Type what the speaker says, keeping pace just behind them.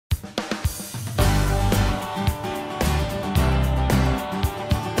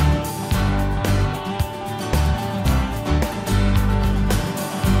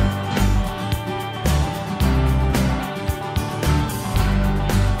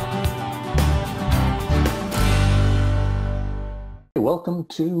Welcome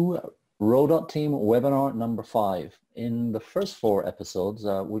to Row.Team webinar number 5. In the first 4 episodes,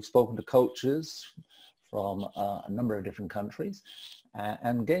 we've spoken to coaches from a number of different countries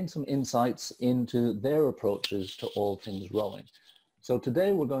and gained some insights into their approaches to all things rowing. So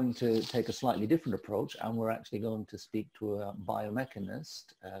today we're going to take a slightly different approach, and we're actually going to speak to a biomechanist,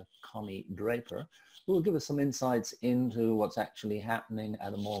 Conny Draper, who will give us some insights into what's actually happening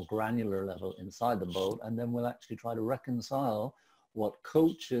at a more granular level inside the boat, and then we'll actually try to reconcile what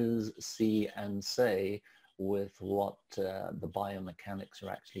coaches see and say with what the biomechanics are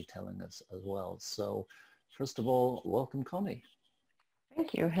actually telling us as well. So first of all, welcome, Conny.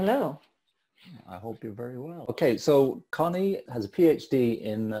 Thank you. Hello. I hope you're very well. Okay, so Conny has a PhD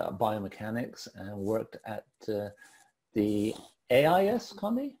in biomechanics and worked at the AIS,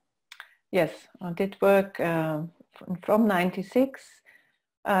 Conny? Yes, I did work from 96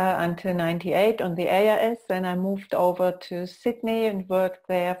 until 98 on the AIS. Then I moved over to Sydney and worked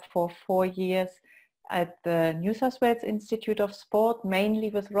there for 4 years at the New South Wales Institute of Sport,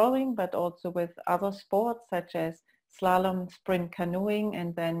 mainly with rowing, but also with other sports such as slalom, sprint canoeing,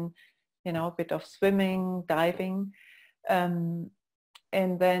 and then a bit of swimming, diving. And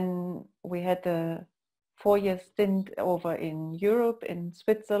then we had a 4-year stint over in Europe, in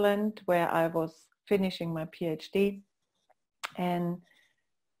Switzerland, where I was finishing my PhD, and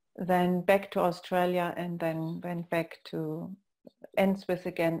then back to Australia, and then went back to NSWIS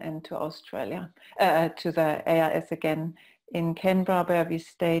again and to Australia, to the AIS again in Canberra, where we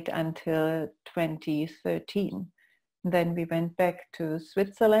stayed until 2013. Then we went back to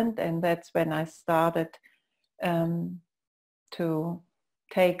Switzerland, and that's when I started to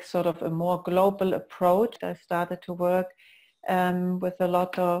take sort of a more global approach. I started to work with a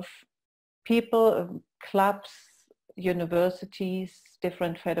lot of people, clubs, universities,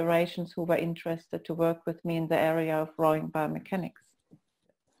 different federations who were interested to work with me in the area of rowing biomechanics.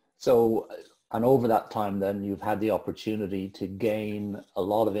 So, and over that time then you've had the opportunity to gain a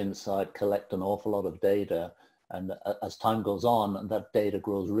lot of insight, collect an awful lot of data, and as time goes on and that data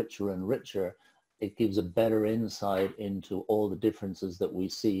grows richer and richer, it gives a better insight into all the differences that we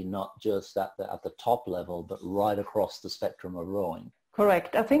see, not just at the top level, but right across the spectrum of rowing.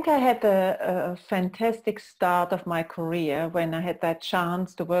 Correct. I think I had a fantastic start of my career when I had that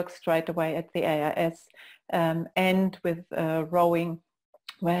chance to work straight away at the AIS and with rowing,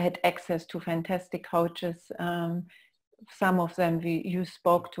 where I had access to fantastic coaches. Some of them you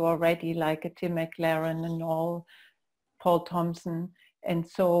spoke to already, like Tim McLaren and all, Paul Thompson. And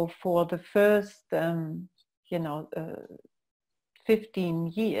so for the first, 15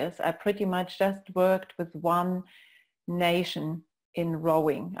 years, I pretty much just worked with one nation in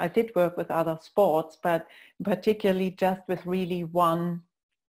rowing. I did work with other sports, but particularly just with really one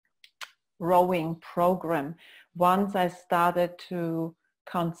rowing program. Once I started to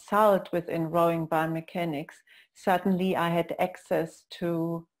consult within rowing biomechanics, suddenly I had access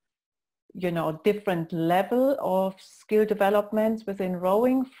to different level of skill developments within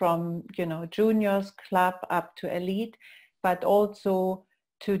rowing, from juniors, club up to elite, but also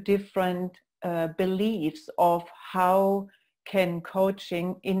to different beliefs of how can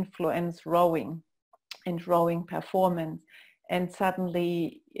coaching influence rowing and rowing performance. And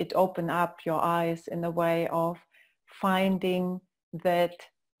suddenly it opened up your eyes in a way of finding that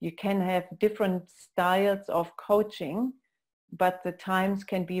you can have different styles of coaching, but the times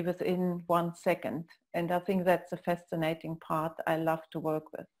can be within 1 second. And I think that's a fascinating part I love to work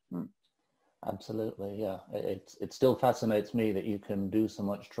with. Absolutely, yeah. It still fascinates me that you can do so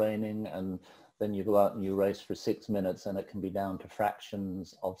much training and then you go out and you race for 6 minutes and it can be down to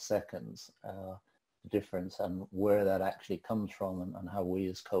fractions of seconds difference, and where that actually comes from, and how we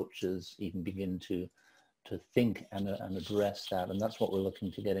as coaches even begin to think and address that. And that's what we're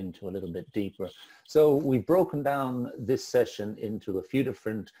looking to get into a little bit deeper. So we've broken down this session into a few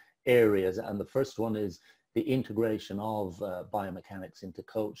different areas, and the first one is the integration of biomechanics into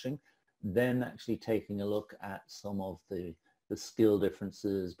coaching, then actually taking a look at some of the skill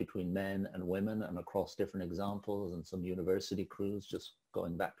differences between men and women and across different examples and some university crews, just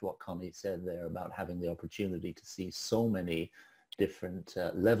going back to what Conny said there about having the opportunity to see so many different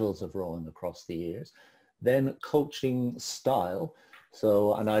levels of rowing across the years. Then coaching style.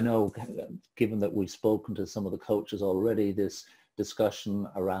 So, and I know, given that we've spoken to some of the coaches already, this discussion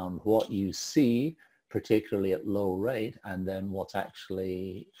around what you see, particularly at low rate, and then what's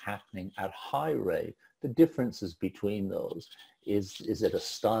actually happening at high rate, the differences between those. Is it a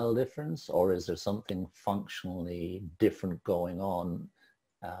style difference, or is there something functionally different going on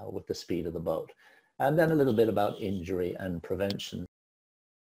with the speed of the boat? And then a little bit about injury and prevention.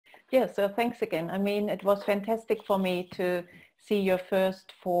 Yeah, so thanks again. I mean, it was fantastic for me to see your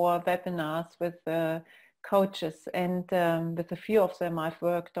first 4 webinars with coaches, and with a few of them I've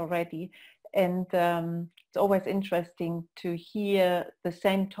worked already. And it's always interesting to hear the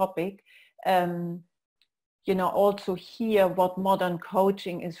same topic, you know, also hear what modern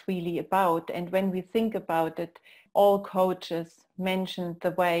coaching is really about. And when we think about it, all coaches mentioned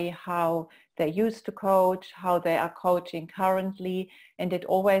the way how they used to coach, how they are coaching currently, and it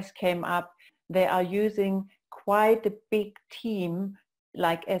always came up, they are using quite a big team,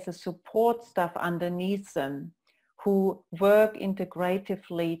 like as a support staff underneath them, who work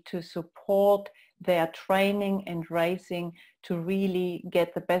integratively to support their training and racing to really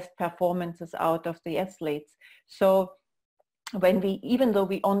get the best performances out of the athletes. So when we, even though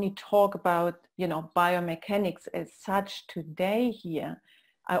we only talk about, you know, biomechanics as such today here,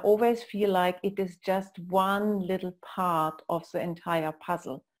 I always feel like it is just one little part of the entire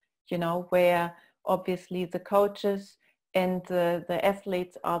puzzle, you know, where obviously the coaches and the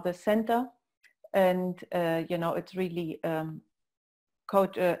athletes are the center, and you know, it's really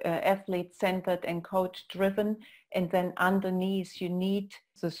coach athlete centered and coach driven, and then underneath you need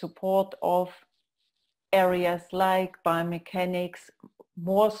the support of areas like biomechanics,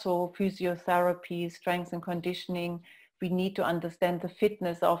 more so physiotherapy, strength and conditioning. We need to understand the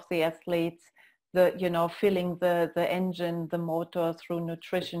fitness of the athletes, the, you know, filling the engine, the motor through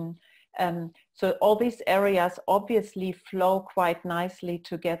nutrition. So all these areas obviously flow quite nicely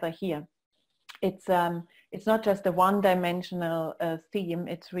together here. It's not just a one-dimensional theme,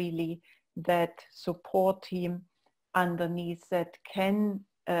 it's really that support team underneath that can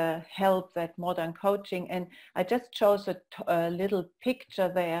help that modern coaching. And I just chose a little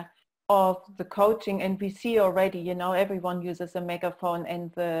picture there of the coaching, and we see already, you know, everyone uses a megaphone and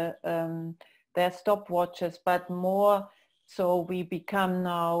their stopwatches, but more so we become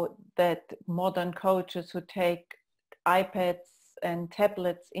now that modern coaches who take iPads and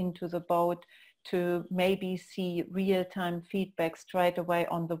tablets into the boat to maybe see real-time feedback straight away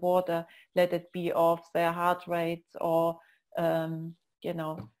on the water, let it be of their heart rates or you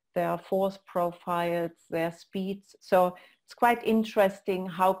know, their force profiles, their speeds. So it's quite interesting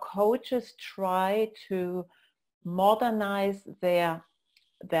how coaches try to modernize their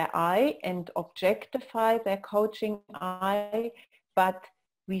eye and objectify their coaching eye, but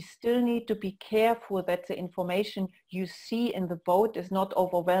we still need to be careful that the information you see in the boat is not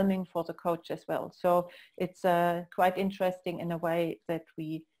overwhelming for the coach as well. So it's quite interesting in a way that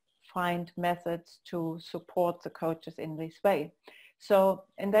we find methods to support the coaches in this way. So,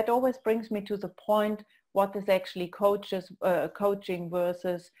 and that always brings me to the point, what is actually coaching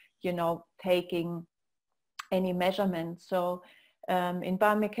versus, you know, taking any measurements. So in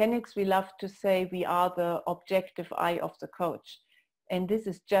biomechanics, we love to say we are the objective eye of the coach. And this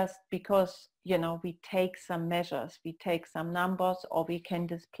is just because, you know, we take some measures, we take some numbers, or we can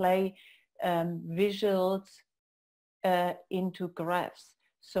display visuals into graphs.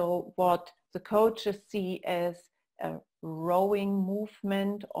 So what the coaches see as a rowing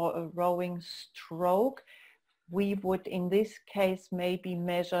movement or a rowing stroke, we would in this case maybe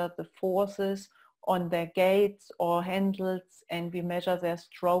measure the forces on their gates or handles, and we measure their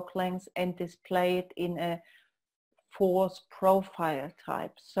stroke length and display it in a force profile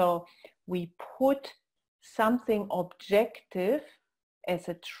type. So we put something objective as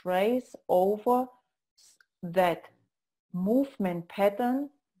a trace over that movement pattern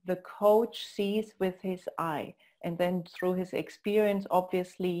the coach sees with his eye, and then through his experience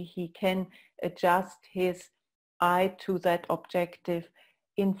obviously he can adjust his eye to that objective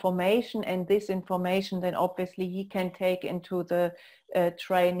information, and this information then obviously he can take into the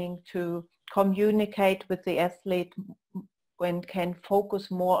training to communicate with the athlete and can focus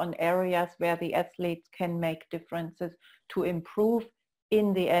more on areas where the athletes can make differences to improve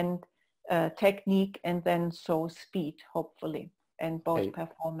in the end technique and then so speed hopefully and both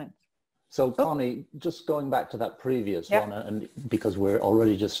performance. So Conny, just going back to that previous one, and because we're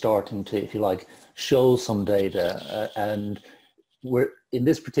already just starting to, if you like, show some data, and we're in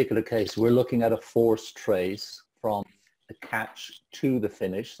this particular case, we're looking at a force trace from the catch to the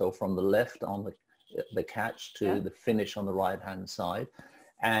finish. So from the left on the catch to the finish on the right hand side.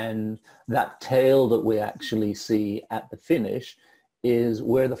 And that tail that we actually see at the finish is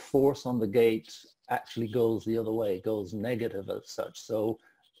where the force on the gate actually goes the other way, goes negative as such. So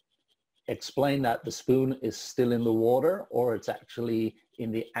explain that the spoon is still in the water, or it's actually in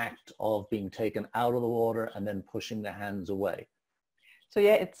the act of being taken out of the water and then pushing the hands away. So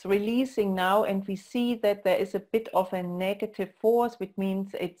yeah, it's releasing now, and we see that there is a bit of a negative force, which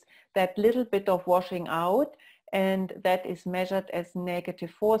means it's that little bit of washing out, and that is measured as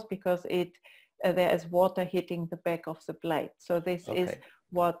negative force because there is water hitting the back of the blade. So this is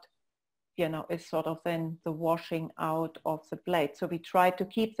what, you know, is sort of then the washing out of the blade. So we try to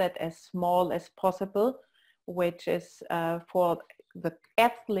keep that as small as possible, which is for the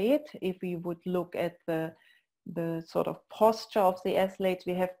athlete, if we would look at the sort of posture of the athlete,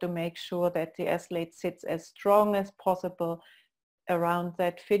 we have to make sure that the athlete sits as strong as possible around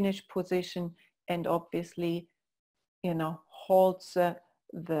that finish position, and obviously, you know, holds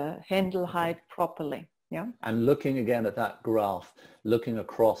the handle height properly. Yeah. And looking again at that graph, looking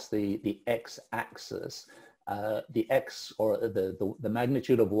across the x-axis, the x, or the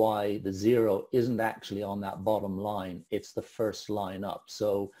magnitude of y, the 0, isn't actually on that bottom line. It's the first line up.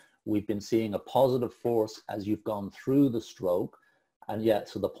 So we've been seeing a positive force as you've gone through the stroke, and yet,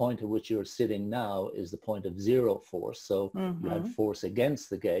 so the point at which you're sitting now is the point of 0 force. So you had force against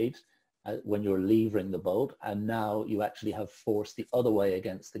the gate when you're levering the boat, and now you actually have force the other way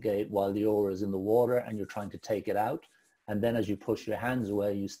against the gate while the oar is in the water and you're trying to take it out. And then as you push your hands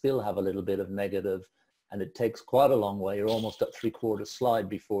away, you still have a little bit of negative, and it takes quite a long way. You're almost at 3/4 slide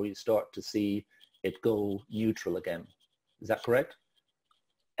before you start to see it go neutral again. Is that correct?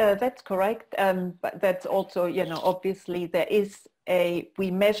 That's correct. But that's also, you know, obviously there is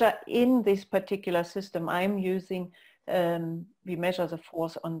we measure in this particular system I'm using, we measure the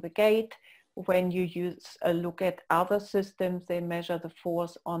force on the gate. When you look at other systems, they measure the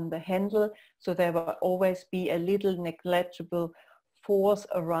force on the handle. So there will always be a little negligible force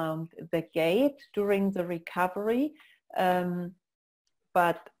around the gate during the recovery.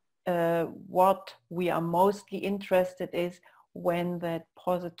 But what we are mostly interested is when that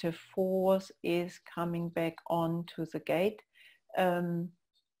positive force is coming back onto the gate.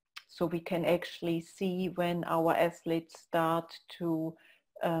 So we can actually see when our athletes start to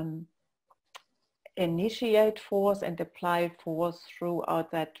initiate force and apply force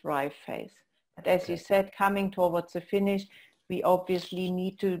throughout that drive phase. But as you said, coming towards the finish, we obviously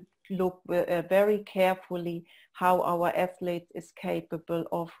need to look very carefully how our athlete is capable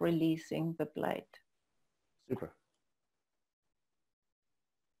of releasing the blade. Super.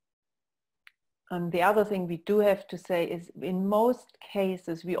 And the other thing we do have to say is in most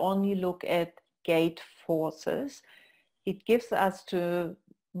cases, we only look at gate forces. It gives us to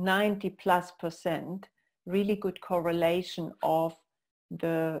 90+% really good correlation of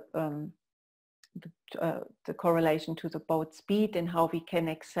the correlation to the boat speed and how we can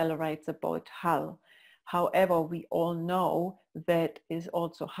accelerate the boat hull. However, we all know that is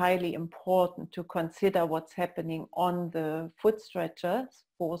also highly important to consider what's happening on the foot stretchers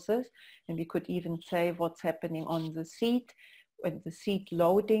forces, and we could even say what's happening on the seat, with the seat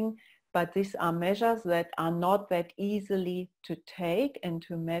loading. But these are measures that are not that easily to take and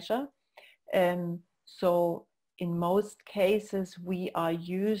to measure. So in most cases, we are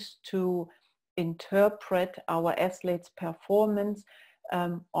used to interpret our athletes' performance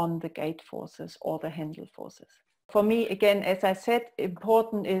on the gate forces or the handle forces. For me, again, as I said,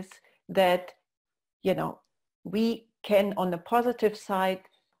 important is that, you know, we can, on the positive side,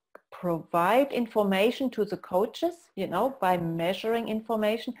 provide information to the coaches, you know, by measuring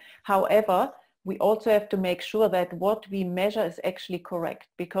information. However, we also have to make sure that what we measure is actually correct,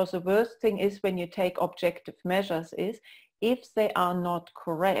 because the worst thing is when you take objective measures is if they are not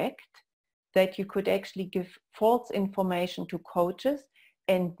correct, that you could actually give false information to coaches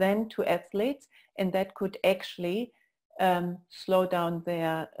and then to athletes, and that could actually slow down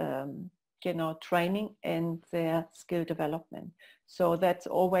their you know, training and their skill development. So that's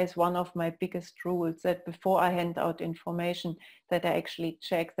always one of my biggest rules, that before I hand out information, that I actually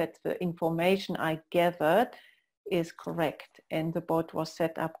check that the information I gathered is correct and the boat was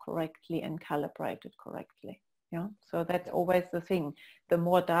set up correctly and calibrated correctly. Yeah, so that's always the thing. The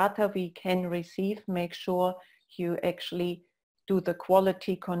more data we can receive, make sure you actually do the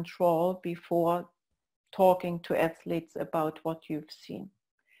quality control before talking to athletes about what you've seen.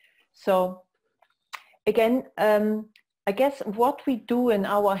 So again, I guess what we do in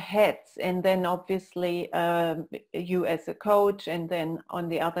our heads, and then obviously you as a coach, and then on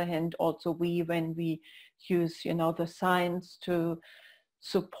the other hand also we, when we use, you know, the science to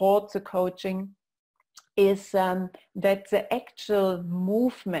support the coaching, is that the actual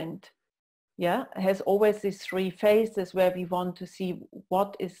movement, yeah, has always these three phases where we want to see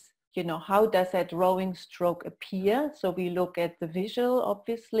what is, you know, how does that rowing stroke appear? So we look at the visual,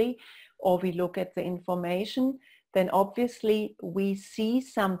 obviously, or we look at the information. Then obviously we see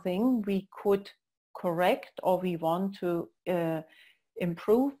something we could correct or we want to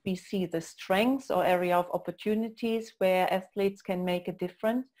improve. We see the strengths or area of opportunities where athletes can make a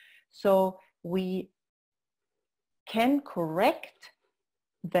difference. So we can correct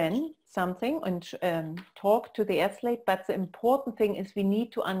then something and talk to the athlete, but the important thing is we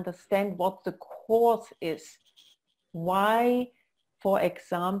need to understand what the cause is. Why, for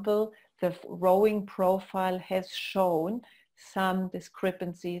example, the rowing profile has shown some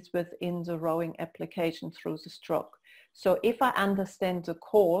discrepancies within the rowing application through the stroke. So if I understand the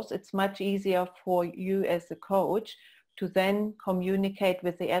cause, it's much easier for you as a coach to then communicate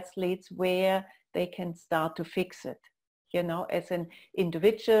with the athletes where they can start to fix it. You know, as an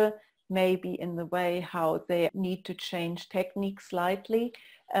individual, maybe in the way how they need to change technique slightly,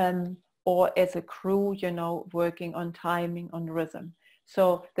 or as a crew, you know, working on timing, on rhythm.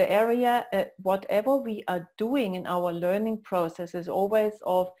 So the area, whatever we are doing in our learning process is always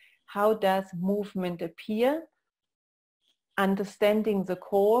of how does movement appear, understanding the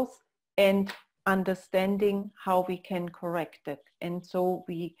cause and understanding how we can correct it. And so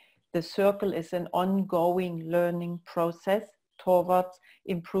the circle is an ongoing learning process towards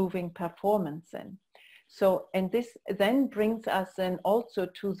improving performance then. So, and this then brings us then also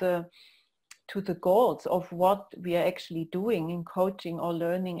to the goals of what we are actually doing in coaching or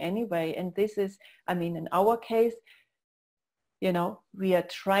learning anyway. And this is, I mean, in our case, you know, we are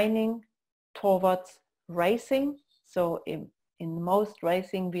training towards racing. So in most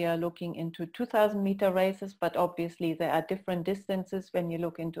racing, we are looking into 2,000 meter races, but obviously there are different distances when you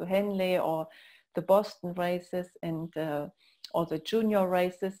look into Henley or the Boston races and or the junior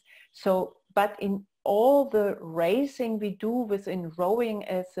races. So, but in all the racing we do within rowing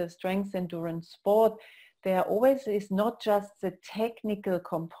as a strength endurance sport, there always is not just the technical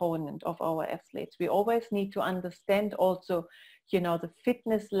component of our athletes. We always need to understand also, you know, the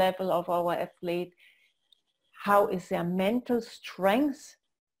fitness level of our athlete. How is their mental strength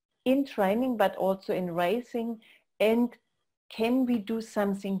in training, but also in racing? And can we do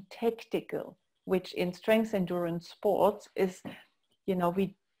something tactical, which in strength endurance sports is, you know,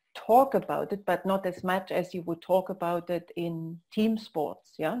 we talk about it, but not as much as you would talk about it in team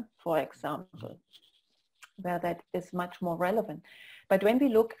sports, yeah, for example, where that is much more relevant. But when we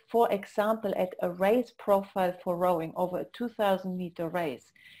look, for example, at a race profile for rowing over a 2,000 meter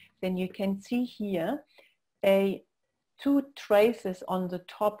race, then you can see here two traces on the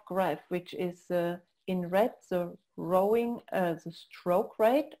top graph, which is in red, the rowing, the stroke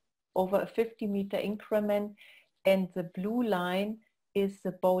rate over a 50 meter increment, and the blue line is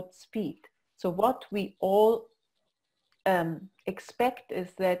the boat speed. So what we all expect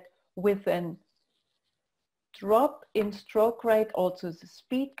is that with a drop in stroke rate, also the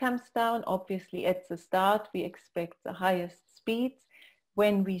speed comes down. Obviously at the start, we expect the highest speeds.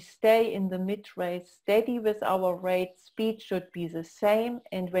 When we stay in the mid-race steady with our rate, speed should be the same.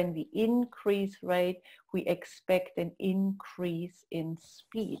 And when we increase rate, we expect an increase in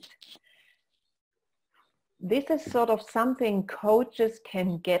speed. This is sort of something coaches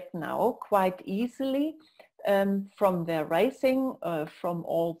can get now quite easily from their racing, from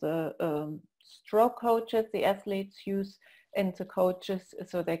all the stroke coaches the athletes use and the coaches,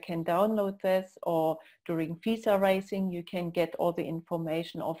 so they can download this, or during FISA racing you can get all the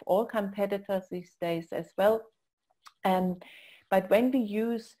information of all competitors these days as well. But when we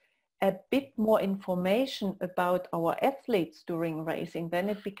use a bit more information about our athletes during racing, then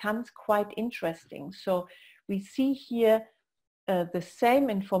it becomes quite interesting. So we see here the same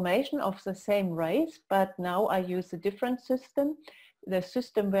information of the same race, but now I use a different system. The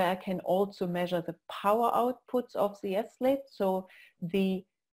system where I can also measure the power outputs of the athlete. So the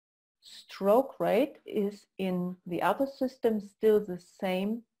stroke rate is in the other system still the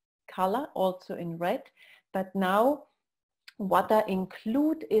same color, also in red. But now what I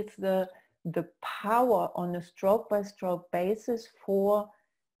include is the power on a stroke by stroke basis for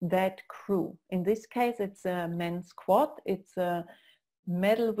that crew. In this case, it's a men's quad. It's a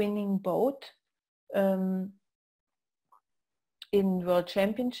medal winning boat in World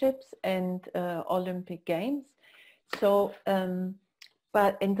Championships and Olympic Games. So, and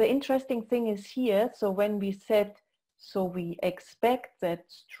the interesting thing is here, so when we said, so we expect that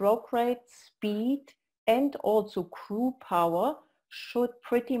stroke rate, speed, and also crew power should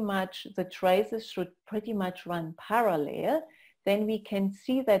pretty much, the traces should pretty much run parallel, then we can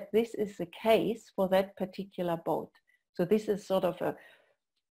see that this is the case for that particular boat. So this is sort of a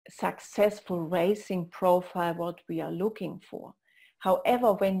successful racing profile, what we are looking for.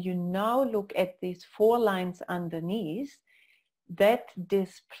 However, when you now look at these four lines underneath, that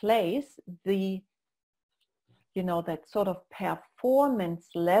displays the, you know, that sort of performance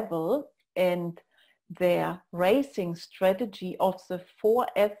level and their racing strategy of the four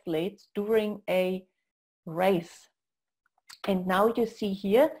athletes during a race. And now you see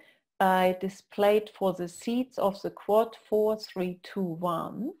here I displayed for the seats of the quad 4, 3, 2,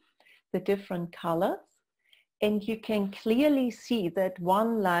 1, the different colors. And you can clearly see that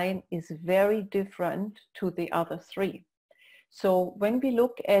one line is very different to the other three. So when we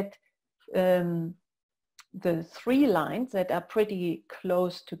look at the three lines that are pretty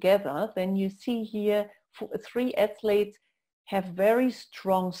close together, then you see here three athletes have very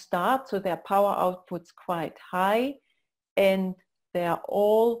strong start, so their power output's quite high, and they are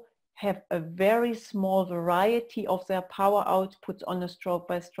all have a very small variety of their power outputs on a stroke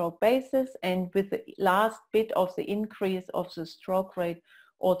by stroke basis, and with the last bit of the increase of the stroke rate,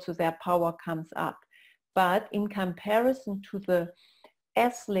 also their power comes up. But in comparison to the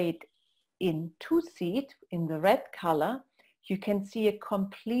athlete in two-seat, in the red color, you can see a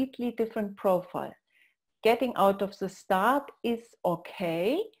completely different profile. Getting out of the start is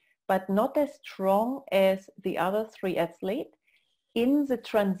okay, but not as strong as the other three athletes. In the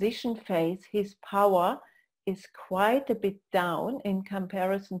transition phase, his power is quite a bit down in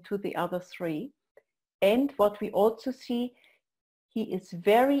comparison to the other three. And what we also see, he is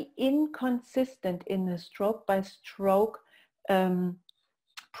very inconsistent in the stroke by stroke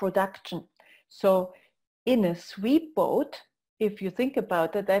production. So in a sweep boat, if you think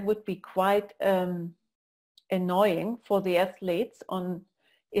about it, that would be quite annoying for the athletes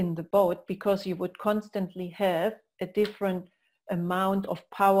in the boat, because you would constantly have a different amount of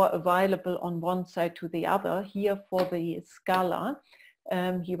power available on one side to the other. Here for the Scala,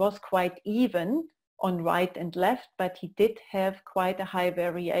 he was quite even on right and left, but he did have quite a high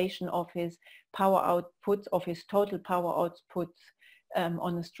variation of his power outputs, of his total power outputs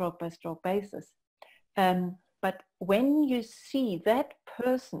on a stroke by stroke basis. But when you see that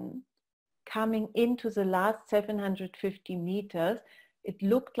person coming into the last 750 meters, it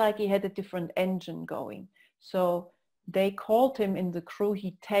looked like he had a different engine going. So they called him in the crew,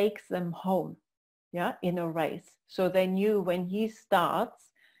 he takes them home, yeah, in a race. So they knew when he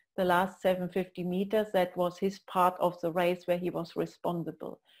starts the last 750 meters, that was his part of the race where he was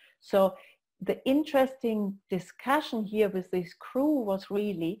responsible. So the interesting discussion here with this crew was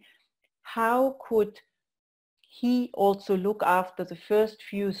really, how could he also look after the first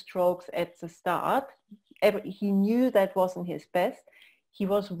few strokes at the start? He knew that wasn't his best. He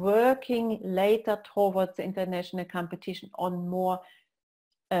was working later towards the international competition on more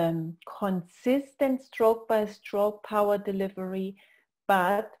consistent stroke by stroke power delivery.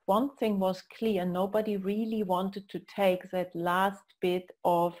 But one thing was clear, nobody really wanted to take that last bit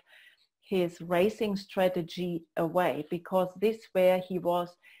of his racing strategy away, because this where he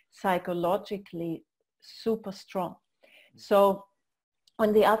was psychologically super strong. So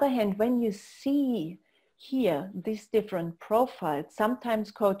on the other hand, when you see here these different profiles,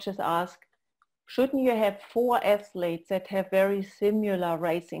 sometimes coaches ask, shouldn't you have 4 athletes that have very similar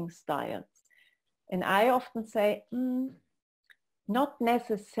racing styles? And I often say, not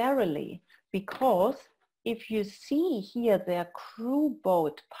necessarily, because if you see here their crew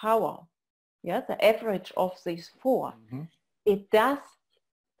boat power, yeah, the average of these 4, it has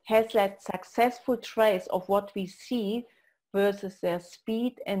that successful trace of what we see versus their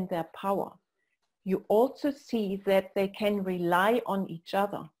speed and their power. You also see that they can rely on each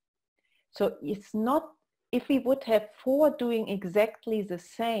other. So it's not, if we would have 4 doing exactly the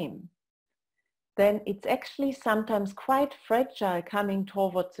same, then it's actually sometimes quite fragile coming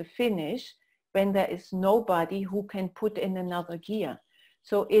towards the finish when there is nobody who can put in another gear.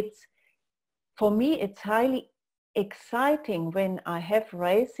 So it's, for me, it's highly exciting when I have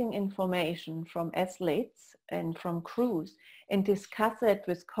racing information from athletes and from crews and discuss it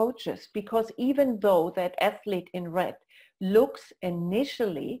with coaches, because even though that athlete in red looks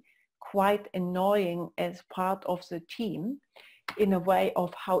initially quite annoying as part of the team in a way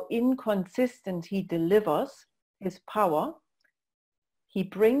of how inconsistent he delivers his power, he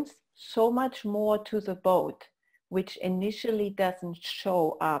brings so much more to the boat, which initially doesn't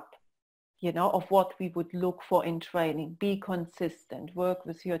show up, you know, of what we would look for in training. Be consistent, work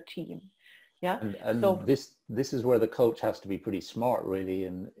with your team. Yeah. And so this is where the coach has to be pretty smart, really,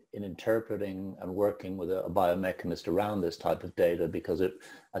 in interpreting and working with a biomechanist around this type of data, because it,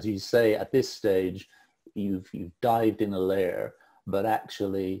 as you say, at this stage, you've dived in a layer, but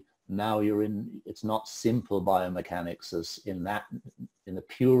actually now you're in, it's not simple biomechanics as in the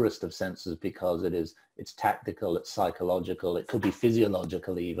purest of senses, because it's tactical, it's psychological, it could be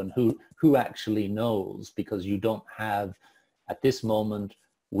physiological even. Who actually knows? Because you don't have, at this moment,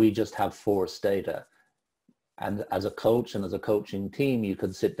 we just have force data. And as a coach and as a coaching team, you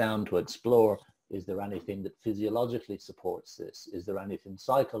could sit down to explore, is there anything that physiologically supports this? Is there anything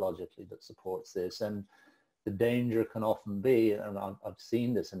psychologically that supports this? And the danger can often be, and I've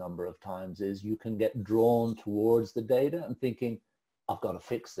seen this a number of times, is you can get drawn towards the data and thinking, I've got to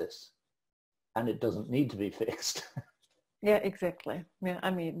fix this. And it doesn't need to be fixed. Yeah, exactly. Yeah, I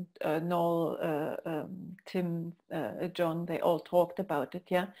mean, Noel, Tim, John, they all talked about it.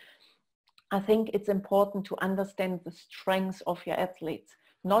 Yeah, I think it's important to understand the strengths of your athletes,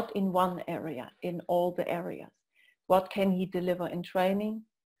 not in one area, in all the areas. What can he deliver in training?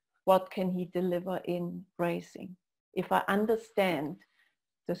 What can he deliver in racing? If I understand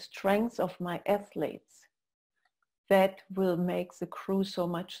the strengths of my athletes, that will make the crew so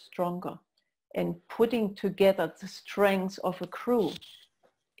much stronger. And putting together the strengths of a crew,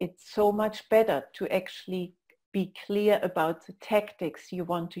 it's so much better to actually be clear about the tactics you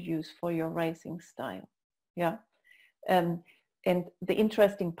want to use for your racing style. Yeah. And the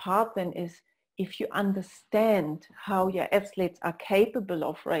interesting part then is, if you understand how your athletes are capable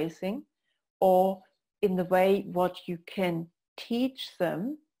of racing, or in the way what you can teach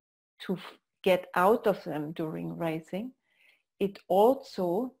them to get out of them during racing, it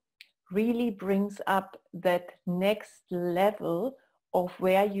also really brings up that next level of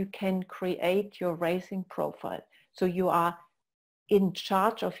where you can create your racing profile. So you are in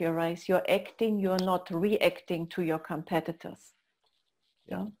charge of your race, you're acting, you're not reacting to your competitors.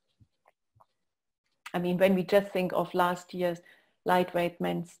 Yeah. I mean, when we just think of last year's lightweight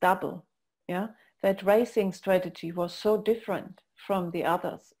men's double, yeah, that racing strategy was so different from the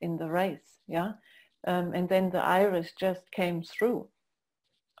others in the race, yeah. And then the Irish just came through.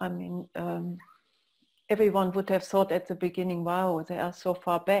 I mean, everyone would have thought at the beginning, wow, they are so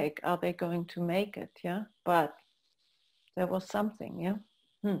far back. Are they going to make it? Yeah, but there was something, yeah.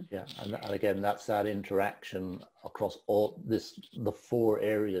 Yeah, and again, that's that interaction across all the four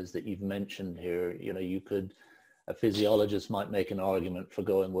areas that you've mentioned here. You know, a physiologist might make an argument for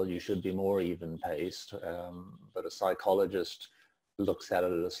going, well, you should be more even paced, but a psychologist looks at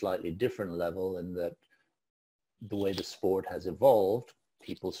it at a slightly different level, in that the way the sport has evolved,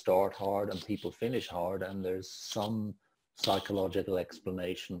 people start hard and people finish hard, and there's some psychological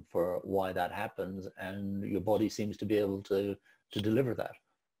explanation for why that happens, and your body seems to be able to deliver that.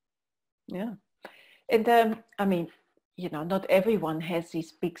 Yeah. And I mean, you know, not everyone has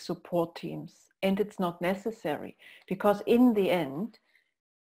these big support teams, and it's not necessary, because in the end,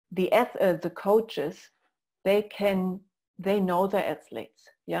 the coaches, they know their athletes,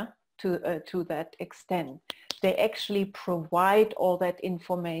 yeah, to that extent. They actually provide all that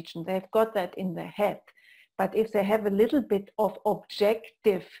information. They've got that in their head. But if they have a little bit of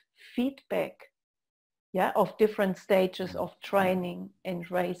objective feedback, yeah, of different stages of training and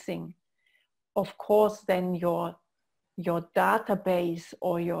racing, of course, then your database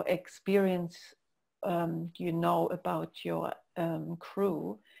or your experience, you know, about your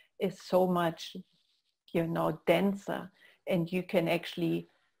crew is so much, you know, denser, and you can actually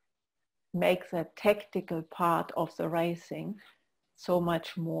make the tactical part of the racing so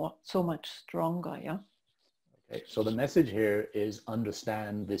much stronger, yeah. Okay, so the message here is,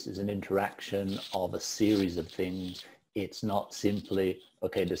 understand this is an interaction of a series of things. It's not simply,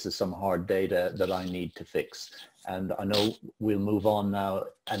 okay, this is some hard data that I need to fix. And I know we'll move on now,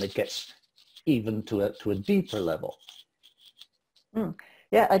 and it gets even to a deeper level.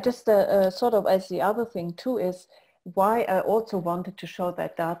 Yeah, I just sort of, as the other thing too, is why I also wanted to show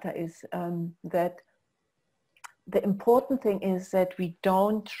that data is that the important thing is that we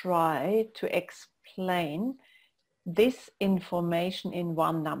don't try to explain this information in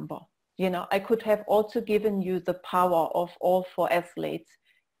one number. You know, I could have also given you the power of all four athletes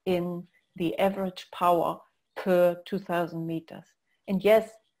in the average power per 2,000 meters. And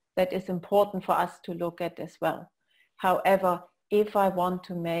yes, that is important for us to look at as well. However, if I want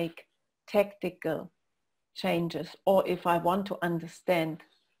to make tactical changes, or if I want to understand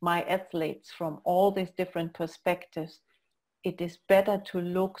my athletes from all these different perspectives, it is better to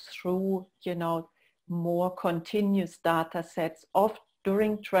look through, you know, more continuous data sets of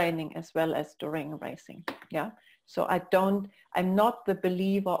during training as well as during racing. Yeah. So I'm not the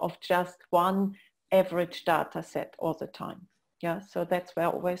believer of just one average data set all the time. Yeah. So that's why I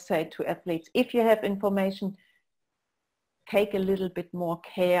always say to athletes, if you have information, take a little bit more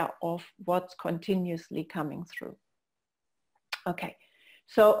care of what's continuously coming through. Okay.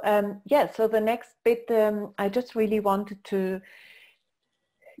 So yeah, so the next bit, I just really wanted to,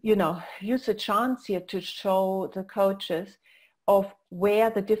 you know, use a chance here to show the coaches of where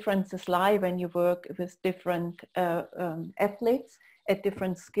the differences lie when you work with different athletes at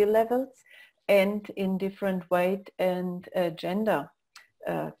different skill levels and in different weight and gender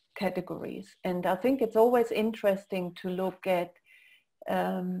categories. And I think it's always interesting to look at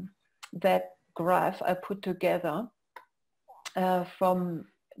that graph I put together from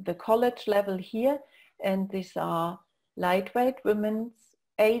the college level here, and these are lightweight women's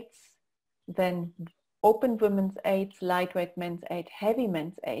aids, then open women's aids, lightweight men's aid, heavy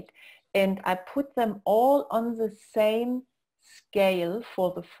men's aid, and I put them all on the same scale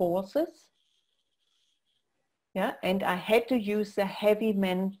for the forces. Yeah, and I had to use the heavy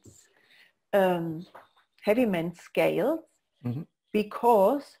men's scales,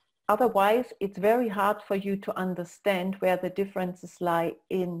 because otherwise it's very hard for you to understand where the differences lie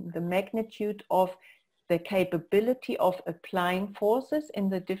in the magnitude of the capability of applying forces in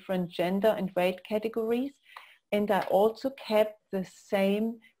the different gender and weight categories. And I also kept the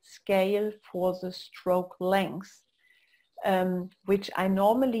same scale for the stroke length, which I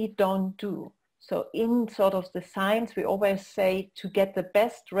normally don't do. So in sort of the science, we always say to get the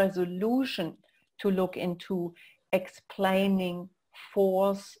best resolution to look into explaining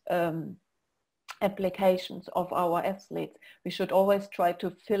force applications of our athletes, we should always try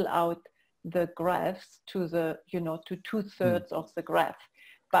to fill out the graphs to the, to 2/3 of the graph.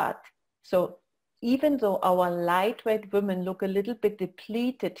 But so even though our lightweight women look a little bit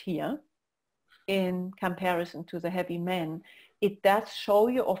depleted here in comparison to the heavy men, it does show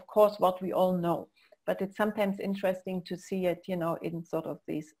you, of course, what we all know, but it's sometimes interesting to see it, in sort of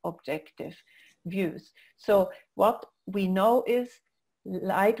these objective views. So what we know is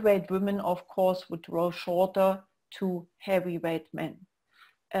lightweight women, of course, would row shorter to heavyweight men.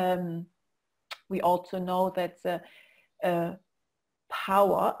 We also know that the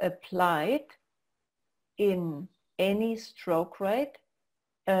power applied in any stroke rate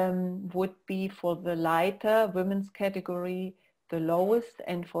would be for the lighter women's category the lowest,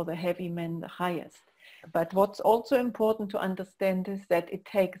 and for the heavy men the highest. But what's also important to understand is that it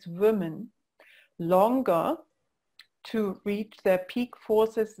takes women longer to reach their peak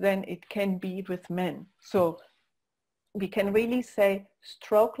forces than it can be with men. So we can really say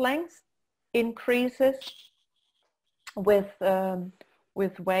stroke length increases with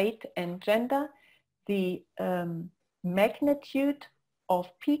weight and gender. The magnitude of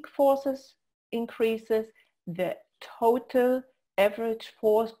peak forces increases, the total average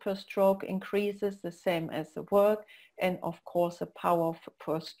force per stroke increases, the same as the work, and of course the power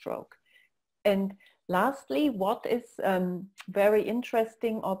per stroke. And lastly, what is very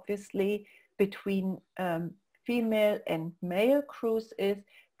interesting, obviously, between female and male crews is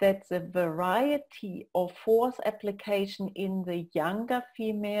that the variety of force application in the younger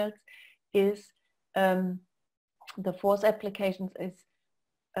females is, the force applications is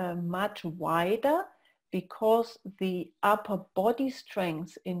much wider, because the upper body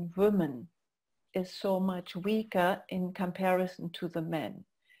strength in women is so much weaker in comparison to the men.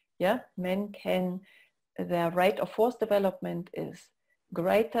 Yeah, men can, their rate of force development is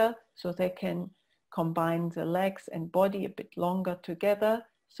greater, so they can combine the legs and body a bit longer together.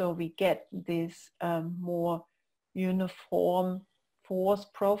 So we get these more uniform force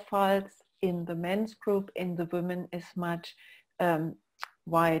profiles in the men's group. In the women is much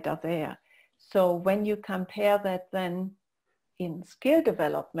wider there. So when you compare that then in skill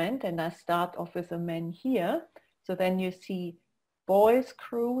development, and I start off with the men here, so then you see boys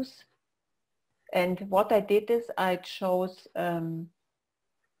crews, and what I did is I chose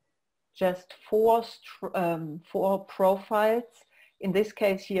just four profiles. In this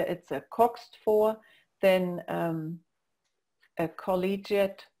case here it's a Coxed 4, then a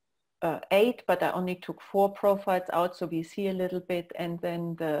collegiate 8, but I only took 4 profiles out, so we see a little bit, and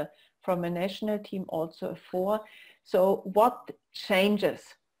then from a national team also a 4. So what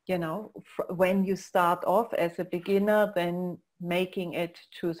changes, when you start off as a beginner, then making it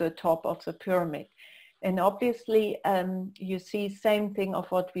to the top of the pyramid? And obviously you see same thing of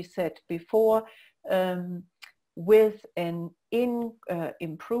what we said before, with an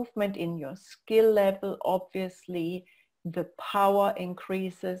improvement in your skill level, obviously the power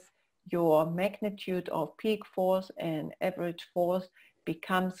increases, your magnitude of peak force and average force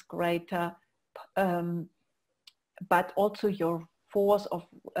becomes greater, but also your force of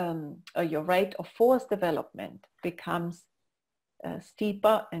your rate of force development becomes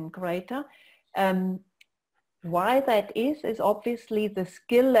steeper and greater. Why that is obviously the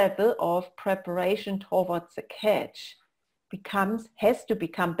skill level of preparation towards the catch has to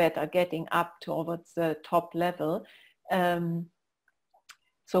become better, getting up towards the top level.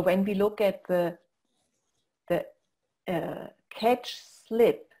 So when we look at the catch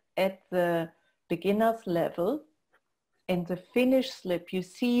slip at the beginner's level and the finish slip, you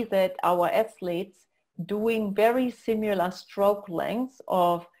see that our athletes doing very similar stroke lengths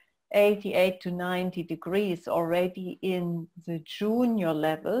of 88 to 90 degrees already in the junior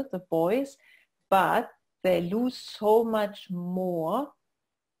level, the boys, but they lose so much more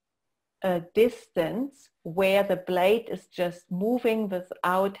distance where the blade is just moving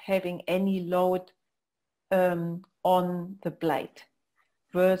without having any load on the blade.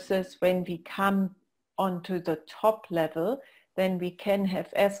 Versus when we come onto the top level, then we can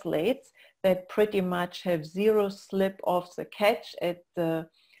have athletes that pretty much have zero slip of the catch at the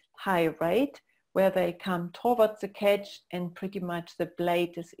high rate, where they come towards the catch and pretty much the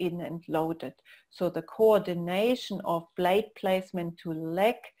blade is in and loaded. So the coordination of blade placement to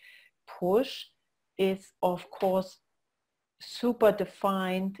leg push is of course super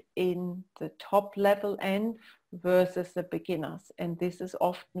defined in the top level end versus the beginners. And this is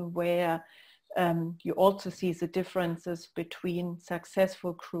often where you also see the differences between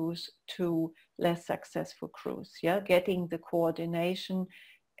successful crews to less successful crews. Yeah, getting the coordination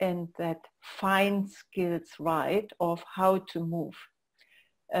and that fine skills right of how to move.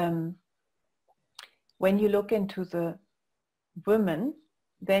 When you look into the women,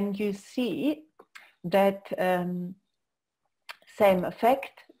 then you see that same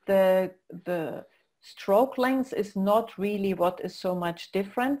effect. The stroke length is not really what is so much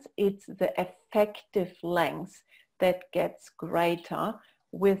different. It's the effective length that gets greater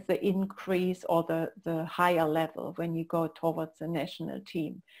with the increase or the higher level when you go towards the national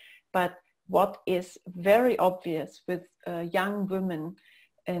team. But what is very obvious with young women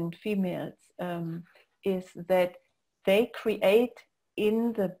and females is that they create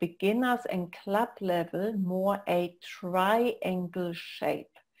in the beginners and club level more a triangle shape.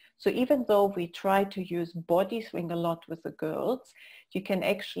 So even though we try to use body swing a lot with the girls, you can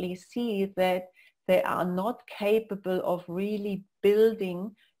actually see that they are not capable of really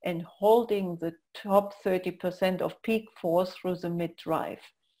building and holding the top 30% of peak force through the mid drive.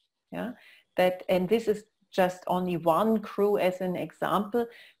 Yeah, and this is just only one crew as an example,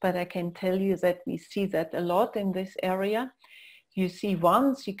 but I can tell you that we see that a lot in this area. You see,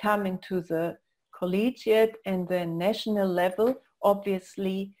 once you come into the collegiate and the national level,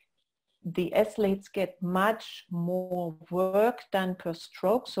 obviously the athletes get much more work done per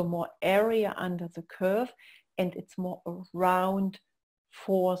stroke, so more area under the curve, and it's more a round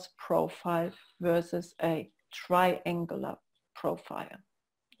force profile versus a triangular profile.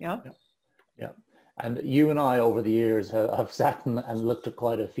 Yeah. Yeah. And you and I over the years have sat and looked at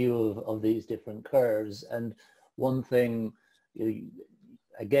quite a few of these different curves. And one thing,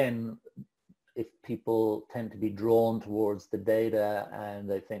 again, if people tend to be drawn towards the data and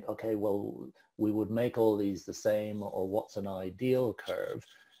they think, okay, well, we would make all these the same, or what's an ideal curve,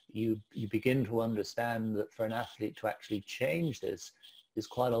 you begin to understand that for an athlete to actually change this is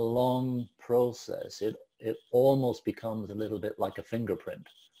quite a long process. It almost becomes a little bit like a fingerprint.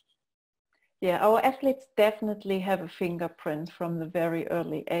 Yeah, our athletes definitely have a fingerprint from the very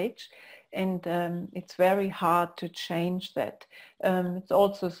early age, and it's very hard to change that. It's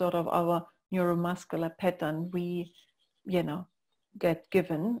also sort of our neuromuscular pattern we, get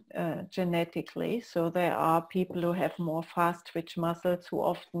given genetically. So there are people who have more fast twitch muscles who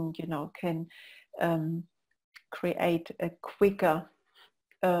often, can create a quicker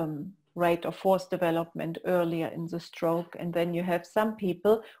rate of force development earlier in the stroke. And then you have some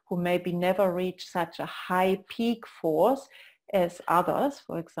people who maybe never reach such a high peak force as others,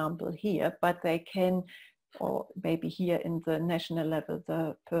 for example here, but they can, or maybe here in the national level,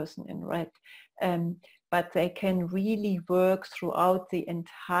 the person in red, but they can really work throughout the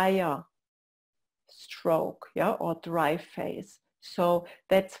entire stroke, yeah, or drive phase. So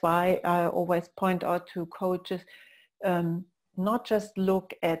that's why I always point out to coaches, not just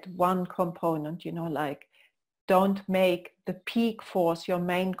look at one component, like don't make the peak force your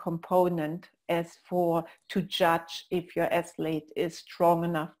main component as for to judge if your athlete is strong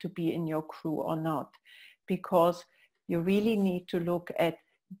enough to be in your crew or not, because you really need to look at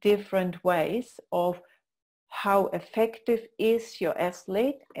different ways of how effective is your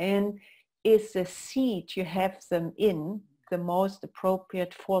athlete, and is the seat you have them in the most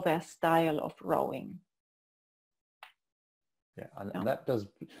appropriate for their style of rowing. Yeah, and that does,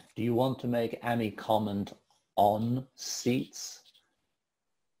 do you want to make any comment on seats?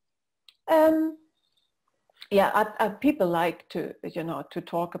 Yeah, people like to, to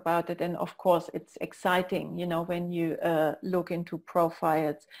talk about it, and of course it's exciting, when you look into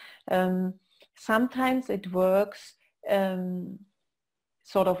profiles. Sometimes it works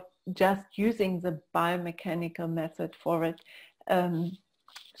sort of just using the biomechanical method for it.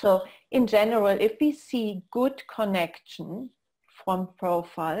 So in general, if we see good connection from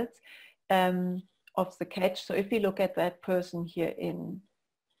profiles of the catch, so if we look at that person here in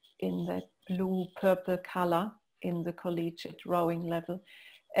that blue purple color in the collegiate rowing level,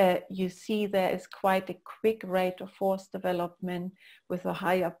 you see there is quite a quick rate of force development with a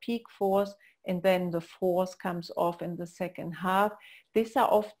higher peak force, and then the force comes off in the second half. These are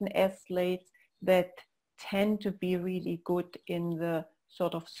often athletes that tend to be really good in the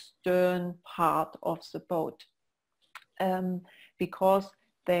sort of stern part of the boat, because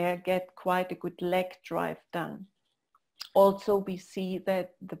they get quite a good leg drive done. Also, we see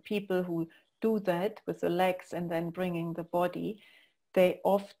that the people who do that with the legs and then bringing the body, they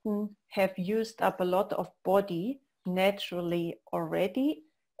often have used up a lot of body naturally already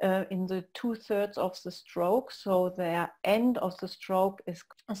in the 2/3 of the stroke, so their end of the stroke is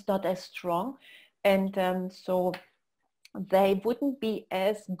not as strong, and so they wouldn't be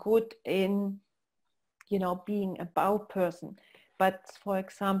as good in, you know, being a bow person. But for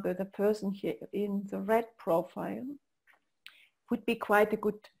example, the person here in the red profile would be quite a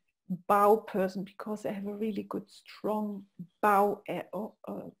good bow person because they have a really good strong bow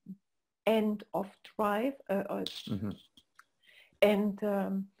end of drive,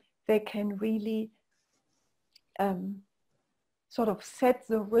 and they can really sort of set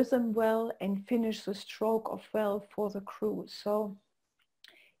the rhythm well and finish the stroke off well for the crew. So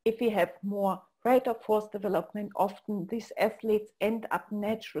if we have more rate of force development, often these athletes end up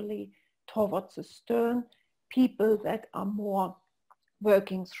naturally towards the stern. People that are more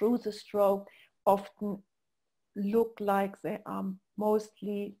working through the stroke often look like they are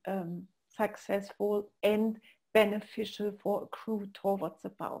mostly successful and beneficial for a crew towards the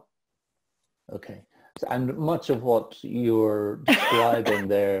bow. Okay. So, and much of what you're describing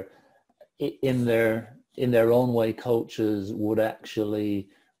there, in their own way, coaches would actually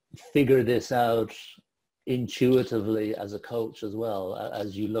figure this out intuitively as a coach as well.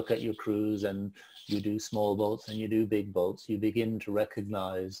 As you look at your crews and you do small boats and you do big boats, you begin to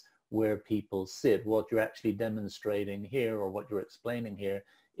recognize where people sit. What you're actually demonstrating here, or what you're explaining here,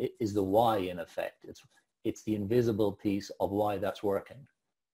 is the why in effect. It's the invisible piece of why that's working.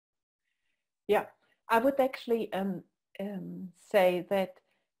 Yeah, I would actually say that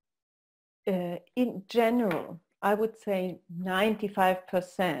in general, I would say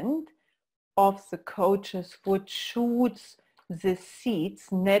 95% of the coaches would choose the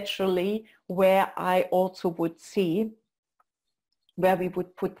seats naturally where I also would see where we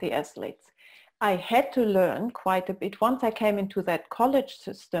would put the athletes. I had to learn quite a bit. Once I came into that college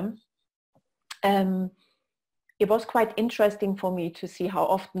system, it was quite interesting for me to see how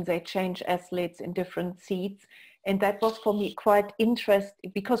often they change athletes in different seats. And that was for me quite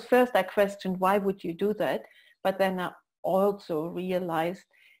interesting, because first I questioned, why would you do that? But then I also realized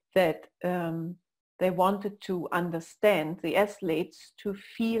that they wanted to understand the athletes, to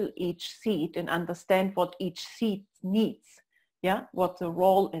feel each seat and understand what each seat needs, yeah, what the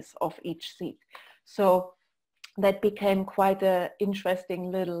role is of each seat. So that became quite an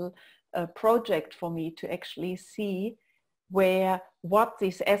interesting little project for me to actually see what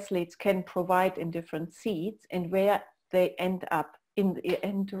these athletes can provide in different seats and where they end up in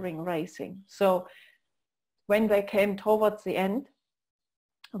entering racing. So when they came towards the end,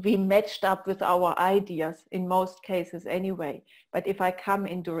 we matched up with our ideas in most cases anyway. But if I come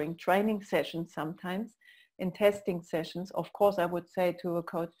in during training sessions sometimes, in testing sessions, of course I would say to a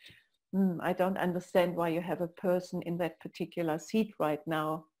coach, I don't understand why you have a person in that particular seat right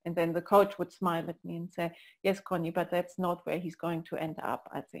now. And then the coach would smile at me and say, yes, Conny, but that's not where he's going to end up,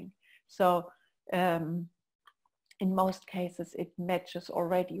 I think. So in most cases, it matches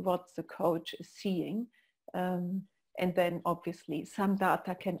already what the coach is seeing. And then obviously some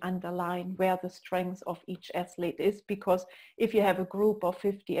data can underline where the strength of each athlete is, because if you have a group of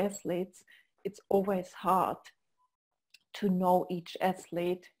 50 athletes, it's always hard to know each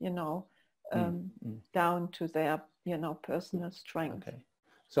athlete, down to their, personal strength. Okay.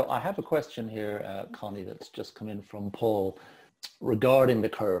 So I have a question here, Conny, that's just come in from Paul regarding the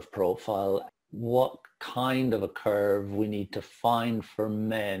curve profile. What kind of a curve we need to find for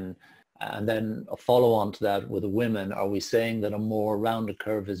men? And then a follow on to that with the women. Are we saying that a more rounded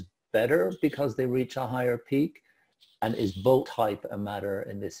curve is better because they reach a higher peak? And is boat type a matter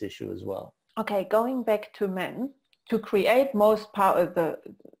in this issue as well? Okay, going back to men, to create most power,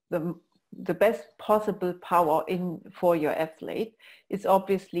 the best possible power for your athlete is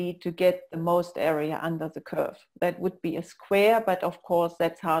obviously to get the most area under the curve. That would be a square, but of course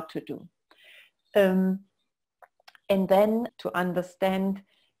that's hard to do. And then to understand,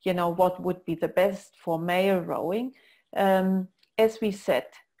 what would be the best for male rowing, as we said,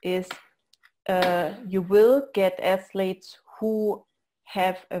 is you will get athletes who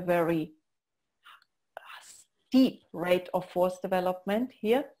have a very steep rate of force development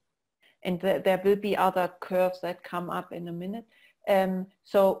here. And there will be other curves that come up in a minute.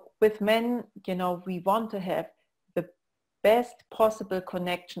 So with men, you know, we want to have the best possible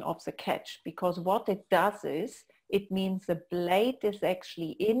connection of the catch, because what it does is, it means the blade is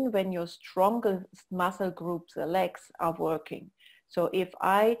actually in when your strongest muscle groups, the legs, are working. So if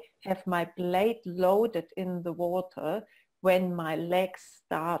I have my blade loaded in the water, when my legs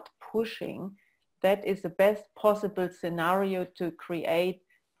start pushing, that is the best possible scenario to create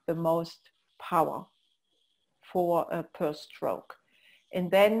the most power for per stroke.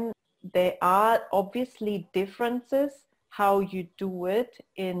 And then there are obviously differences how you do it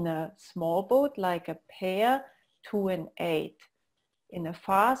in a small boat like a pair, 2 and 8. In a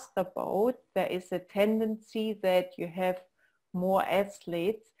faster boat, there is a tendency that you have more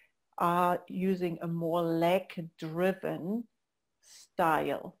athletes are using a more leg-driven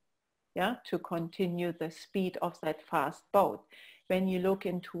style, yeah, to continue the speed of that fast boat. When you look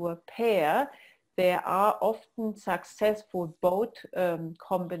into a pair, there are often successful boat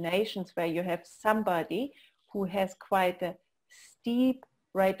combinations where you have somebody who has quite a steep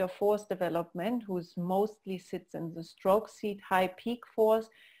rate of force development, who's mostly sits in the stroke seat, high peak force,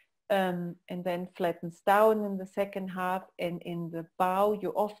 and then flattens down in the second half. And in the bow, you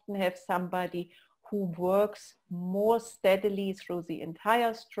often have somebody who works more steadily through the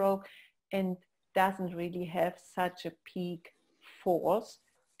entire stroke and doesn't really have such a peak force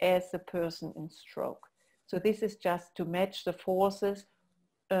as the person in stroke. So this is just to match the forces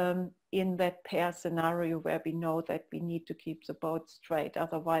in that pair scenario where we know that we need to keep the boat straight.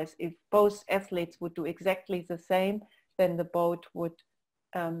 Otherwise, if both athletes would do exactly the same, then the boat would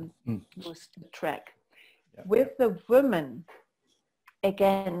lose the track. Yeah. With the women,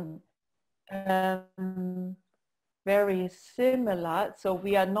 again, very similar. So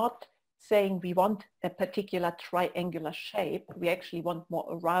we are not saying we want a particular triangular shape. We actually want more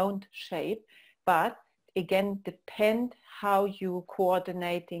a round shape, but again, depend how you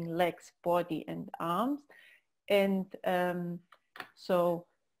coordinating legs, body, and arms. And so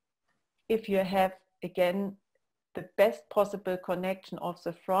if you have, again, the best possible connection of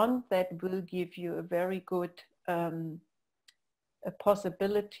the front, that will give you a very good a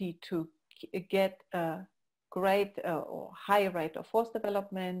possibility to get a great or high rate of force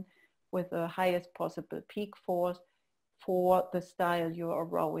development with the highest possible peak force for the style you are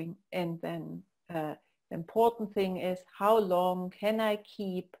rowing. And then the important thing is, how long can I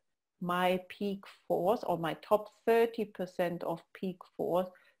keep my peak force or my top 30% of peak force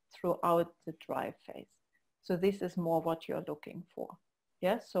throughout the drive phase? So this is more what you're looking for.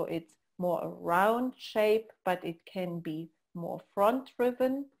 Yes, so it's more a round shape, but it can be more front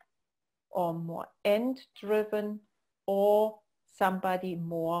driven or more end driven, or somebody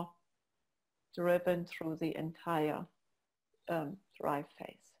more driven through the entire drive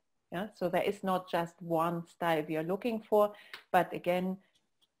phase. Yeah, so there is not just one style we are looking for, but again,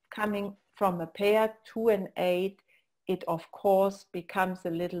 coming from a pair 2 and 8, it of course becomes a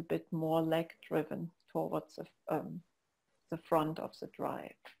little bit more leg driven towards the front of the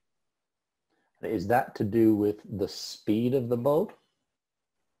drive. Is that to do with the speed of the boat?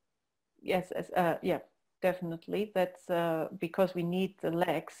 Yes, yeah, definitely. That's because we need the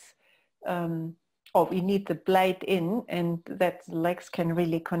legs, or we need the blade in, and that the legs can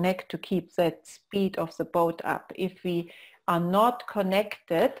really connect to keep that speed of the boat up. If we are not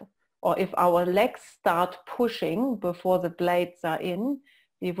connected, or if our legs start pushing before the blades are in,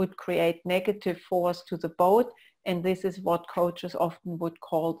 we would create negative force to the boat. And this is what coaches often would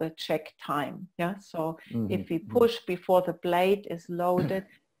call the check time. Yeah. So if we push before the blade is loaded,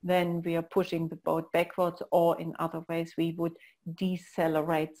 then we are pushing the boat backwards, or in other ways, we would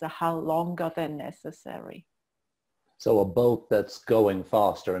decelerate the hull longer than necessary. So a boat that's going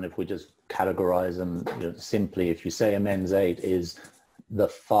faster, and if we just categorize them, you know, simply, if you say a men's 8 is the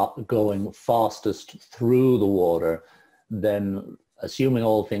going fastest through the water, then assuming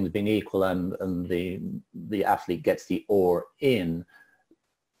all things being equal and the athlete gets the oar in,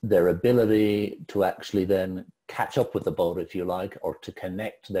 their ability to actually then catch up with the boat, if you like, or to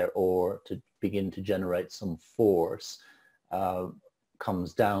connect their oar to begin to generate some force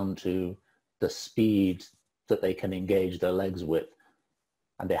comes down to the speed that they can engage their legs with.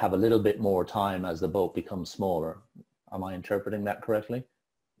 And they have a little bit more time as the boat becomes smaller. Am I interpreting that correctly?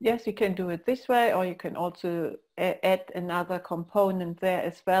 Yes, you can do it this way, or you can also add another component there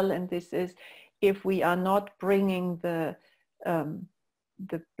as well. And this is if we are not bringing the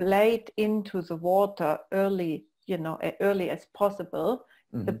blade into the water early, you know, early as possible,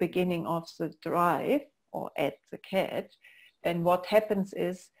 the beginning of the drive or at the catch, then what happens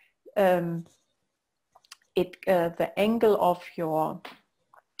is the angle of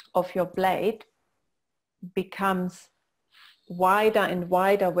your blade becomes wider and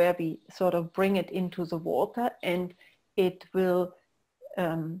wider where we sort of bring it into the water, and it will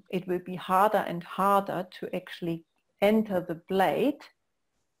be harder and harder to actually enter the blade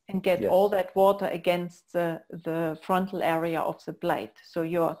and get all that water against the frontal area of the blade. So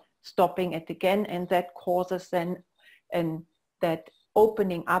you're stopping it again, and that causes then that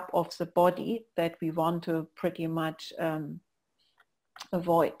opening up of the body that we want to pretty much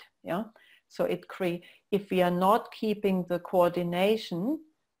avoid. Yeah. So if we are not keeping the coordination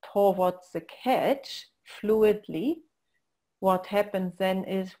towards the catch fluidly, what happens then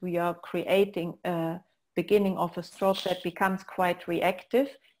is we are creating a beginning of a stroke that becomes quite reactive,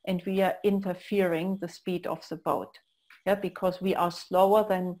 and we are interfering the speed of the boat. Yeah, because we are slower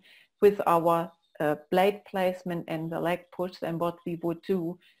than with our blade placement and the leg push than what we would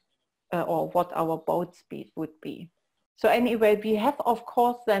do or what our boat speed would be. So anyway, we have, of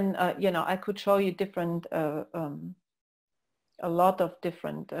course, then, you know, I could show you different, a lot of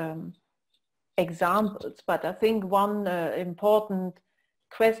different examples, but I think one important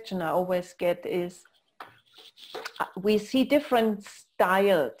question I always get is, we see different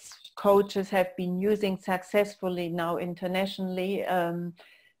styles coaches have been using successfully now internationally.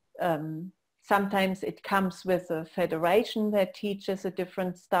 Sometimes it comes with a federation that teaches the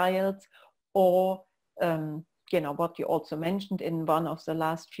different styles, or you know, what you also mentioned in one of the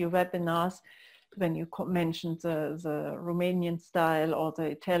last few webinars, when you mentioned the Romanian style or the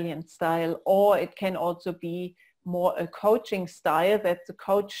Italian style, or it can also be more a coaching style that the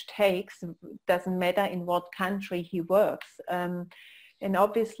coach takes, doesn't matter in what country he works. And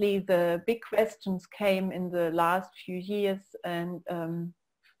obviously the big questions came in the last few years, and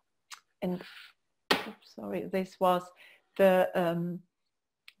sorry, this was the,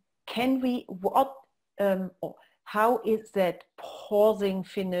 how is that pausing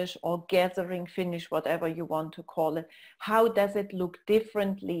finish or gathering finish, whatever you want to call it, how does it look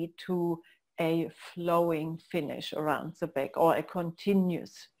differently to a flowing finish around the back or a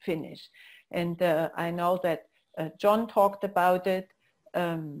continuous finish? And I know that John talked about it,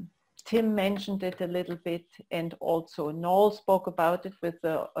 Tim mentioned it a little bit, and also Noel spoke about it with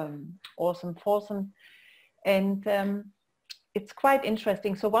the awesome foursome. And it's quite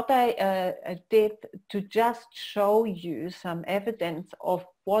interesting. So what I did to just show you some evidence of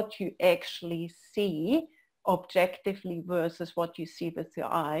what you actually see objectively versus what you see with your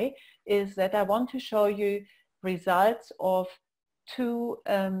eye is that I want to show you results of two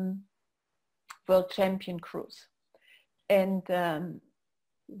world champion crews. And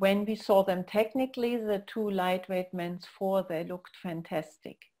when we saw them technically, the two lightweight men's four, they looked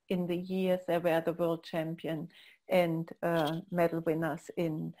fantastic. In the years they were the world champion and medal winners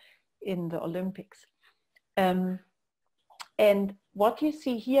in the Olympics. And what you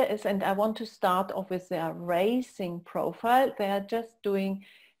see here is, and I want to start off with their racing profile. They are just doing,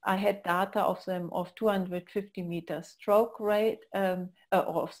 I had data of them of 250 meter stroke rate,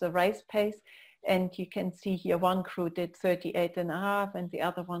 of the race pace. And you can see here one crew did 38.5 and the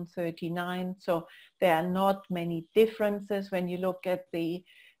other one 39. So there are not many differences when you look at the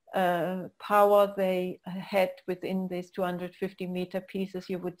power they had within these 250 meter pieces.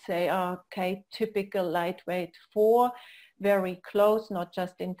 You would say, okay, typical lightweight four, very close, not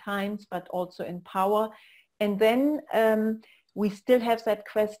just in times, but also in power. And then we still have that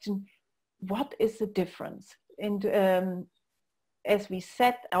question, what is the difference? And as we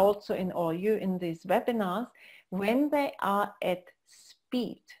said also in OU in these webinars, when they are at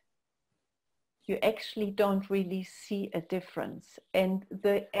speed, you actually don't really see a difference. And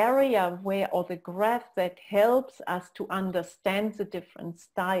the area where, or the graph that helps us to understand the different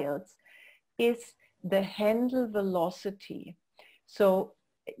styles is the handle velocity. So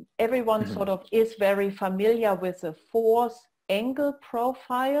everyone sort of is very familiar with the force angle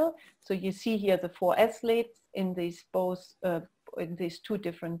profile. So you see here the four athletes in these both, in these two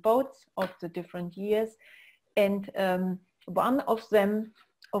different boats of the different years. And one of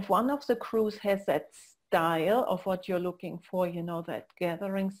the crews has that style of what you're looking for, you know, that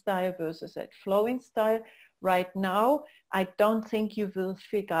gathering style versus that flowing style. Right now, I don't think you will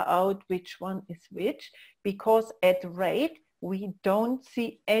figure out which one is which, because at rate, we don't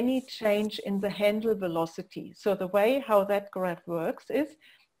see any change in the handle velocity. So the way how that graph works is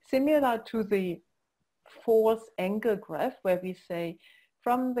similar to the force angle graph, where we say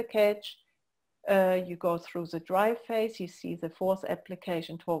from the catch, you go through the drive phase, you see the force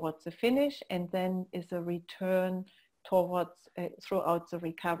application towards the finish, and then is a return towards, throughout the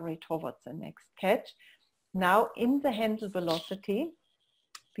recovery towards the next catch. Now in the handle velocity,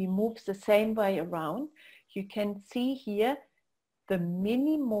 we move the same way around. You can see here the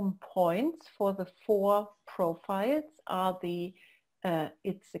minimum points for the 4 profiles are the,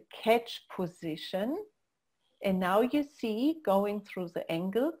 it's a catch position. And now you see, going through the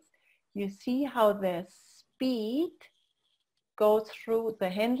angles, you see how their speed goes through, the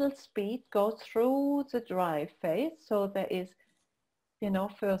handle speed goes through the drive phase. So there is, you know,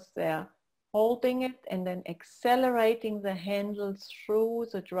 first they're holding it and then accelerating the handle through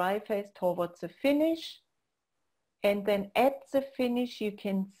the drive phase towards the finish. And then at the finish, you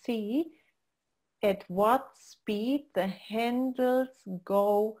can see at what speed the handles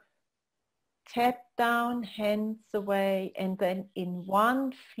go tap down, hands away, and then in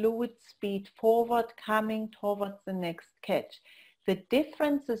one fluid speed forward, coming towards the next catch. The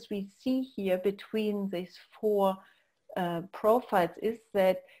differences we see here between these 4 profiles is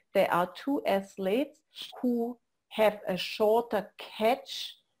that there are 2 athletes who have a shorter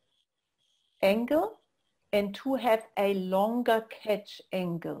catch angle and 2 have a longer catch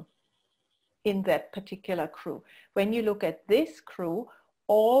angle in that particular crew. When you look at this crew,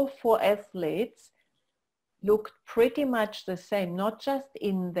 all 4 athletes looked pretty much the same, not just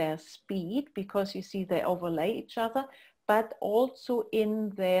in their speed, because you see they overlay each other, but also in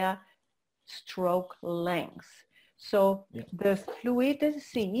their stroke length. So the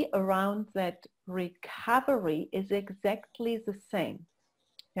fluidity around that recovery is exactly the same.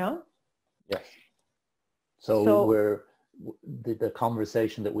 Yeah? Yes. So we're, the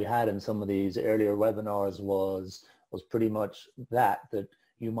conversation that we had in some of these earlier webinars was pretty much that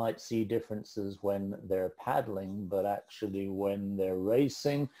you might see differences when they're paddling, but actually when they're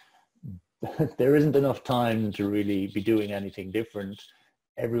racing, there isn't enough time to really be doing anything different.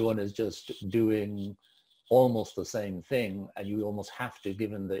 Everyone is just doing almost the same thing, and you almost have to,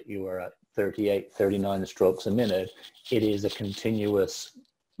 given that you are at 38, 39 strokes a minute, it is a continuous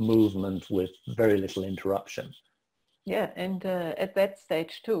movement with very little interruption. Yeah, and at that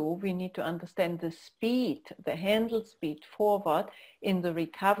stage too, we need to understand the speed, the handle speed forward in the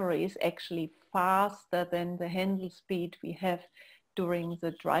recovery is actually faster than the handle speed we have during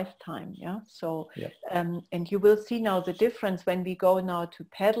the drive time. Yeah, so and you will see now the difference when we go now to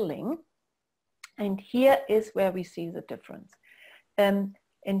paddling, and here is where we see the difference. And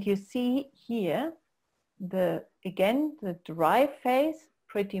you see here again the drive phase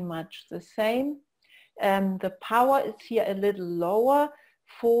pretty much the same. The power is here a little lower,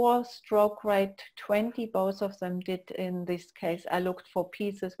 4 stroke rate 20, both of them did in this case. I looked for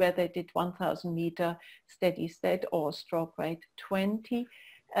pieces where they did 1000 meter steady state or stroke rate 20.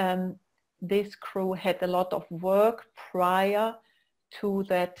 This crew had a lot of work prior to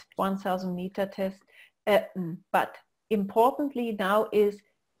that 1000 meter test. But importantly now is,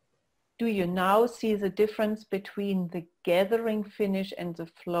 do you now see the difference between the gathering finish and the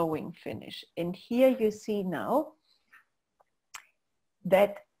flowing finish? And here you see now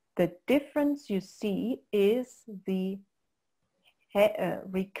that the difference you see is the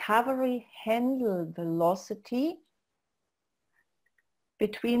recovery handle velocity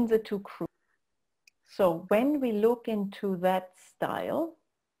between the 2 crews. So when we look into that style,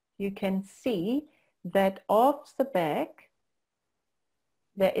 you can see that off the back,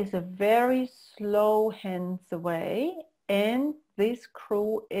 there is a very slow hands away, and this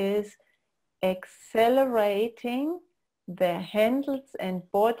crew is accelerating their handles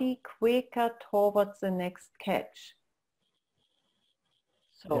and body quicker towards the next catch.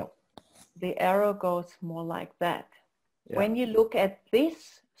 So the arrow goes more like that. When you look at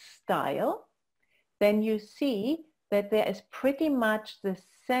this style, then you see that there is pretty much the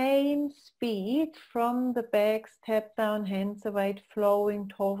same speed from the bags, tap down, hands away, flowing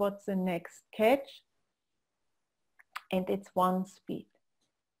towards the next catch, and it's one speed.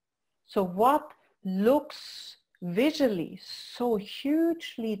 So what looks visually so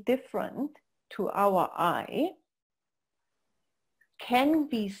hugely different to our eye can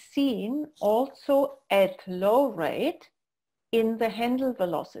be seen also at low rate in the handle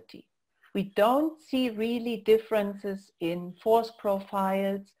velocity. We don't see really differences in force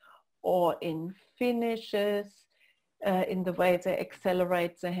profiles or in finishes, in the way they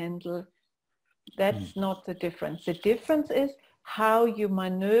accelerate the handle. That's not the difference. The difference is how you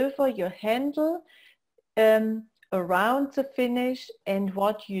maneuver your handle around the finish and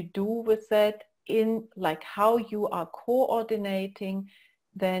what you do with that, in like how you are coordinating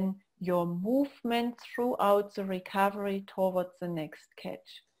then your movement throughout the recovery towards the next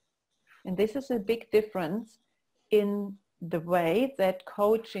catch. And this is a big difference in the way that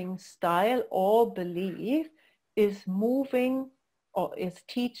coaching style or belief is moving or is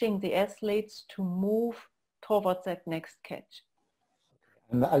teaching the athletes to move towards that next catch.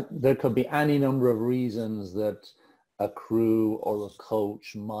 And there could be any number of reasons that a crew or a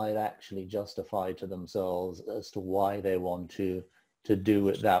coach might actually justify to themselves as to why they want to do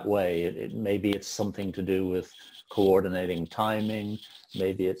it that way. Maybe it's something to do with coordinating timing,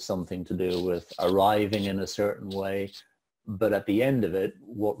 maybe it's something to do with arriving in a certain way. But at the end of it,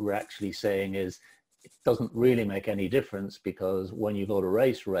 what we're actually saying is it doesn't really make any difference, because when you go to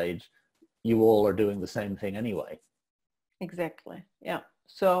race rate, you all are doing the same thing anyway. Exactly. Yeah.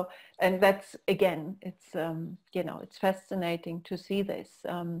 So, and that's, again, it's, you know, it's fascinating to see this.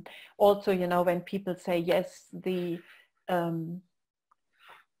 Also, you know, when people say, yes, the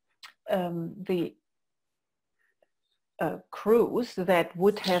crews that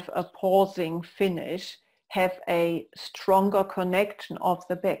would have a pausing finish have a stronger connection of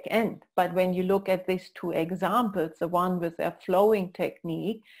the back end. But when you look at these two examples, the one with a flowing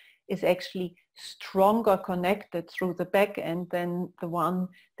technique is actually stronger connected through the back end than the one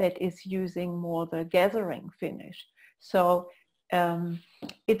that is using more the gathering finish. So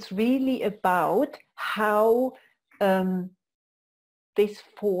it's really about how these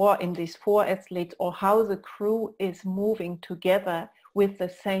four athletes, or how the crew is moving together with the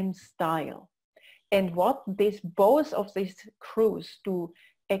same style. And what both of these crews do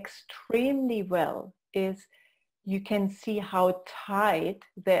extremely well is you can see how tight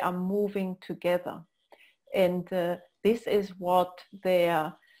they are moving together. And this is what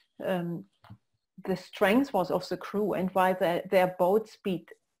the strength was of the crew, and why their boat speed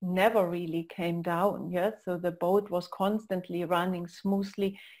never really came down. Yeah, so the boat was constantly running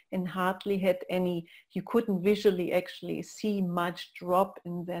smoothly and hardly had any, you couldn't visually actually see much drop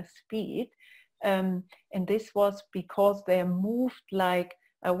in their speed. And this was because they moved like,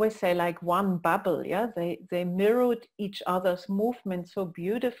 I always say, like one bubble. Yeah, they mirrored each other's movement so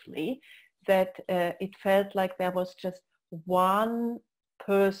beautifully that it felt like there was just one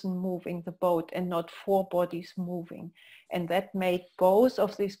person moving the boat and not four bodies moving. And that made both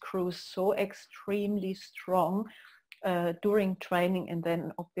of these crews so extremely strong during training, and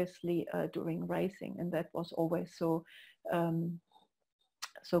then obviously during racing. And that was always so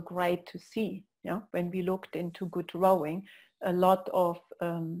so great to see. Yeah, when we looked into good rowing, a lot of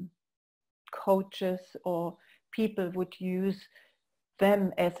coaches or people would use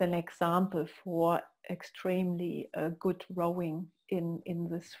them as an example for extremely good rowing in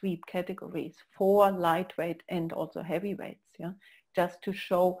the sweep categories for lightweight and also heavyweights. Yeah, just to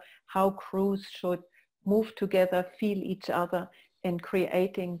show how crews should move together, feel each other, and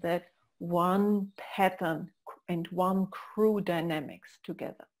creating that one pattern and one crew dynamics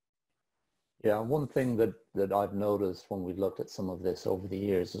together. Yeah, one thing that I've noticed when we've looked at some of this over the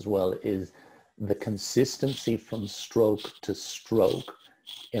years as well is the consistency from stroke to stroke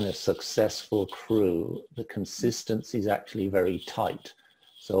in a successful crew. The consistency is actually very tight.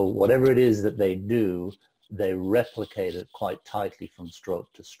 So whatever it is that they do, they replicate it quite tightly from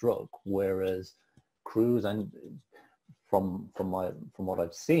stroke to stroke. Whereas crews, and from what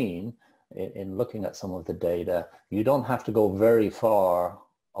I've seen in looking at some of the data, you don't have to go very far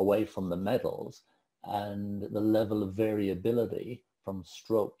away from the medals, and the level of variability from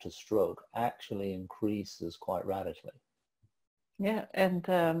stroke to stroke actually increases quite radically. Yeah, and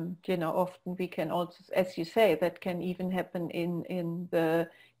you know, often we can also, as you say, that can even happen in the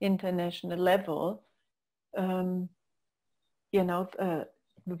international level. You know,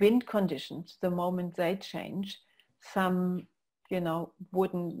 wind conditions, the moment they change, some, you know,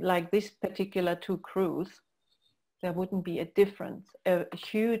 wouldn't, like this particular two crews, there wouldn't be a difference, a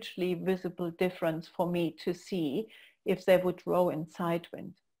hugely visible difference for me to see if they would row in side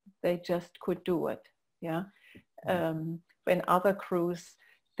wind. They just could do it. Yeah. When other crews,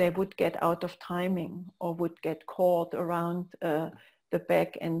 they would get out of timing or would get caught around the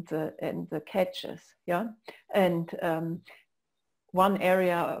back and the catches. Yeah. And one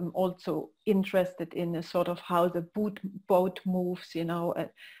area I'm also interested in is sort of how the boat moves, you know,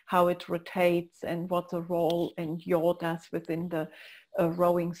 how it rotates and what the roll and yaw does within the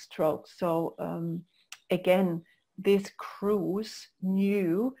rowing stroke. So again, these crews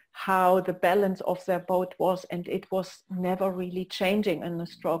knew how the balance of their boat was, and it was never really changing on a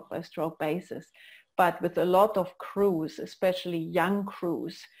stroke by stroke basis. But with a lot of crews, especially young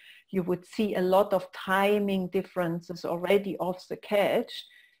crews, you would see a lot of timing differences already off the catch,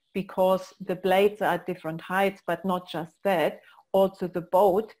 because the blades are at different heights, but not just that. Also the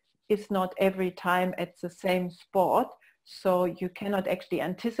boat is not every time at the same spot. So you cannot actually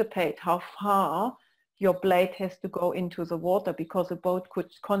anticipate how far your blade has to go into the water, because a boat could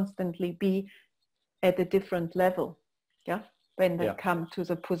constantly be at a different level. Yeah, when they come to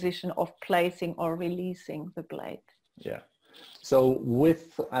the position of placing or releasing the blade. Yeah. So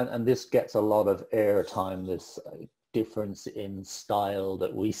with, and this gets a lot of airtime, this difference in style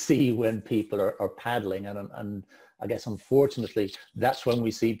that we see when people are paddling, and I guess unfortunately that's when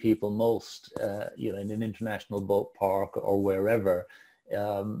we see people most, you know, in an international boat park or wherever,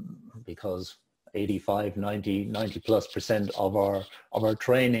 because 85, 90+ % of our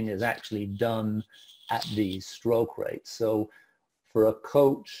training is actually done at these stroke rates. So for a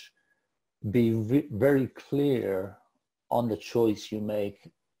coach, be very clear on the choice you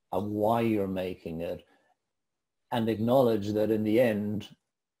make and why you're making it, and acknowledge that in the end,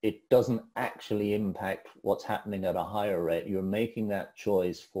 it doesn't actually impact what's happening at a higher rate. You're making that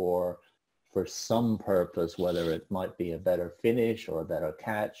choice for some purpose, whether it might be a better finish or a better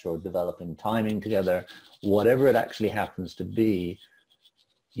catch or developing timing together, whatever it actually happens to be,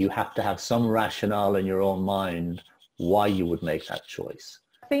 you have to have some rationale in your own mind why you would make that choice.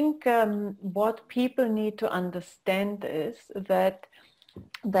 I think what people need to understand is that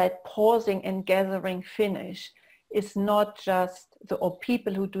pausing and gathering finish is not just, or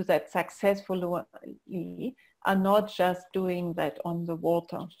people who do that successfully are not just doing that on the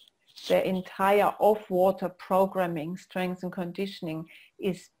water. Their entire off-water programming, strength and conditioning,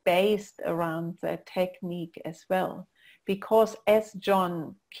 is based around that technique as well. Because as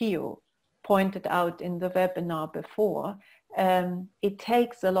John Pugh pointed out in the webinar before, it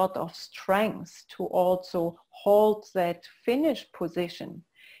takes a lot of strength to also hold that finish position.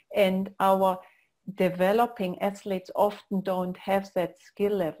 And our developing athletes often don't have that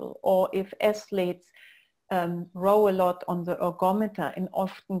skill level, or if athletes row a lot on the ergometer and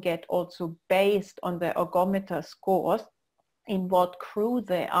often get also based on their ergometer scores in what crew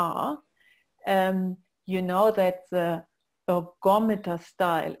they are, you know that the ergometer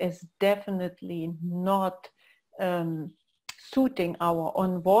style is definitely not suiting our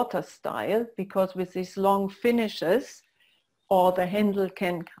on-water style, because with these long finishes, or the handle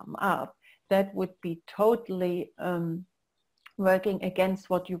can come up, that would be totally working against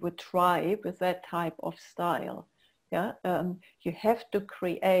what you would try with that type of style. Yeah, you have to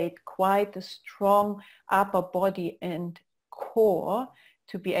create quite a strong upper body and core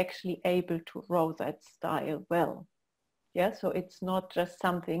to be actually able to row that style well. Yeah, so it's not just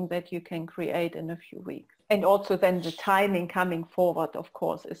something that you can create in a few weeks. And also then the timing coming forward, of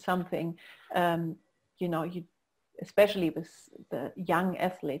course, is something, you know, you, especially with the young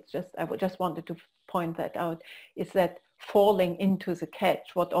athletes, I just wanted to point that out, is that falling into the catch,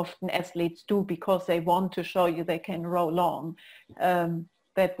 what often athletes do because they want to show you they can row long,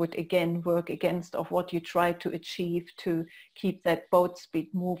 that would again work against of what you try to achieve to keep that boat speed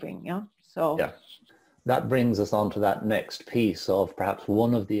moving. Yeah. So yeah, that brings us on to that next piece of perhaps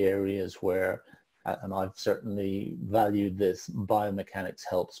one of the areas where, and I've certainly valued this, biomechanics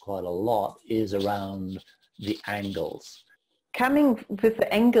helps quite a lot, is around the angles. Coming with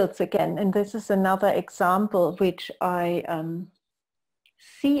the angles again, and this is another example which I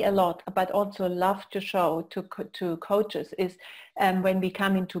see a lot, but also love to show to coaches, is when we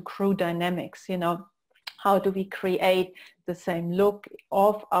come into crew dynamics, you know, how do we create the same look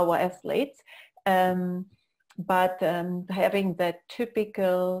of our athletes, but having that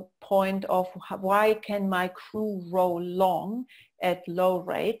typical point of why can my crew row long at low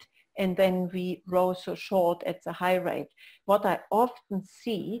rate and then we row so short at the high rate. What I often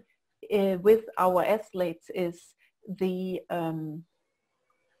see with our athletes is the, and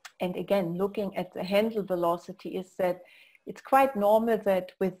again, looking at the handle velocity, is that it's quite normal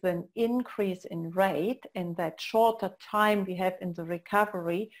that with an increase in rate and that shorter time we have in the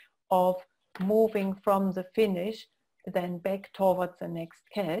recovery of moving from the finish then back towards the next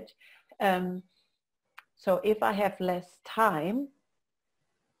catch. So if I have less time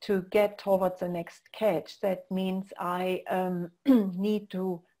to get towards the next catch, that means I need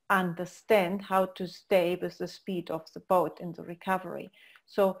to understand how to stay with the speed of the boat in the recovery.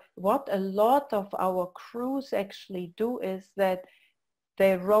 So what a lot of our crews actually do is that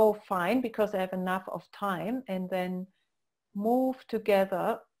they row fine because they have enough of time and then move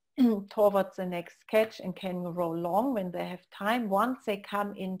together towards the next catch and can row long when they have time. Once they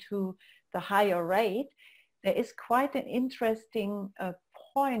come into the higher rate, there is quite an interesting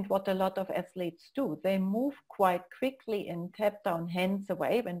point what a lot of athletes do. They move quite quickly and tap down hands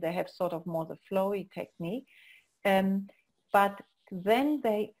away when they have sort of more the flowy technique. But then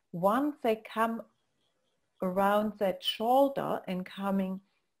once they come around that shoulder and coming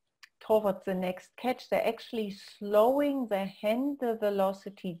towards the next catch, they're actually slowing their handle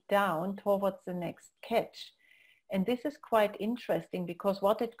velocity down towards the next catch. And this is quite interesting because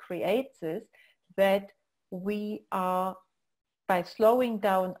what it creates is that we are, by slowing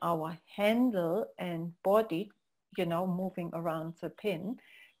down our handle and body, you know, moving around the pin,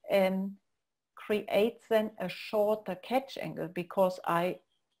 creates then a shorter catch angle because I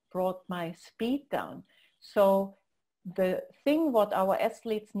brought my speed down. So the thing what our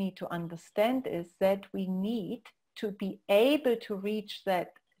athletes need to understand is that we need to be able to reach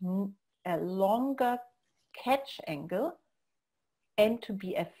that a longer catch angle and to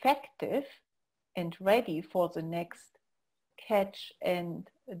be effective and ready for the next catch and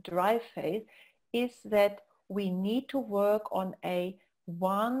drive phase, is that we need to work on a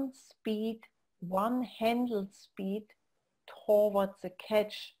one handle speed towards the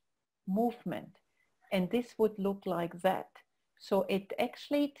catch movement. And this would look like that. So it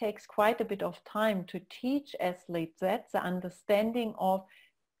actually takes quite a bit of time to teach athletes that, the understanding of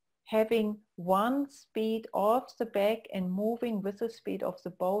having one speed off the back and moving with the speed of the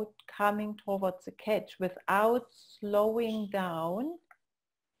boat coming towards the catch without slowing down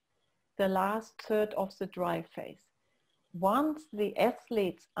the last third of the drive phase. Once the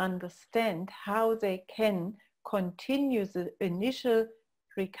athletes understand how they can continue the initial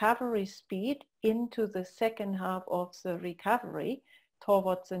recovery speed into the second half of the recovery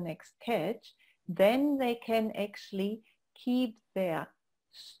towards the next catch, then they can actually keep their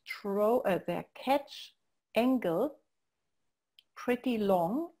their catch angle pretty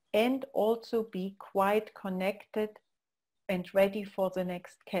long and also be quite connected and ready for the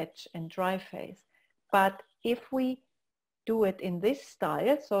next catch and drive phase. But if we do it in this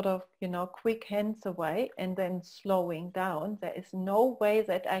style, sort of, you know, quick hands away and then slowing down, there is no way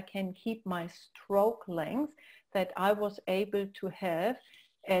that I can keep my stroke length that I was able to have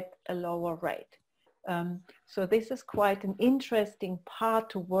at a lower rate. So this is quite an interesting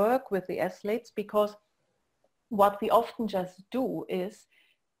part to work with the athletes, because what we often just do is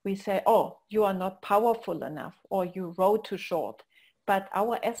we say, oh, you are not powerful enough, or you row too short. But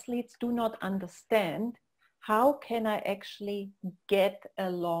our athletes do not understand, how can I actually get a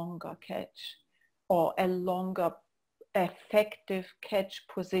longer catch or a longer effective catch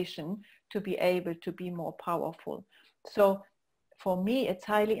position to be able to be more powerful. So for me, it's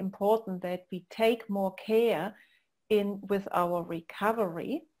highly important that we take more care with our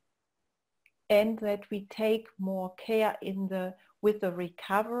recovery, and that we take more care with the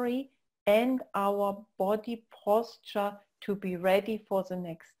recovery and our body posture to be ready for the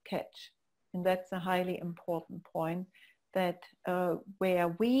next catch. And that's a highly important point, that where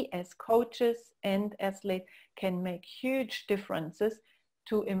we as coaches and athletes can make huge differences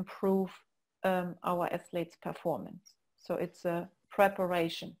to improve our athletes' performance. So it's a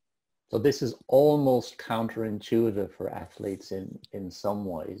preparation. So this is almost counterintuitive for athletes in some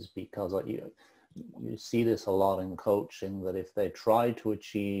ways, because you see this a lot in coaching, that if they try to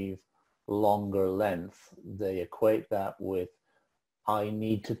achieve longer length, they equate that with, I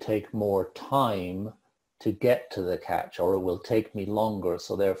need to take more time to get to the catch, or it will take me longer.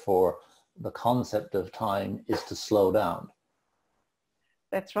 So therefore, the concept of time is to slow down.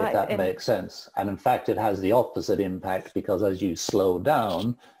 That's right. If that makes sense. And in fact, it has the opposite impact, because as you slow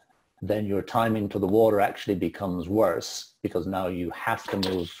down, then your timing to the water actually becomes worse, because now you have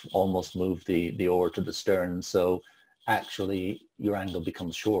to almost move the oar to the stern. So actually your angle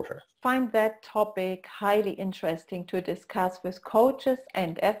becomes shorter. Find that topic highly interesting to discuss with coaches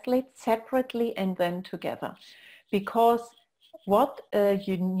and athletes separately and then together, because what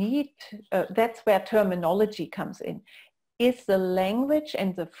you need, that's where terminology comes in, is the language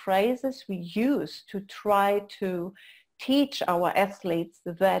and the phrases we use to try to teach our athletes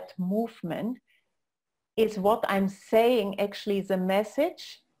that movement. Is what I'm saying actually the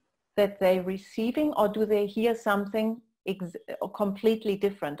message that they're receiving, or do they hear something completely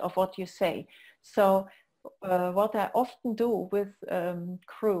different of what you say? So what I often do with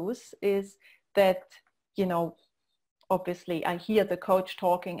crews is that, you know, obviously I hear the coach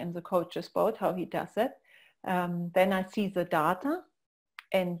talking in the coach's boat, how he does it. Then I see the data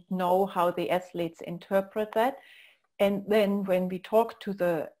and know how the athletes interpret that. And then when we talk to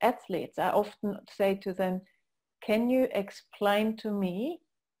the athletes, I often say to them, can you explain to me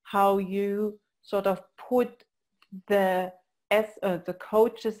how you sort of put the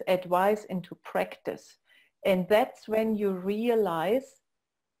coach's advice into practice? And that's when you realize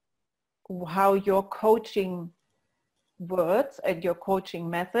how your coaching words and your coaching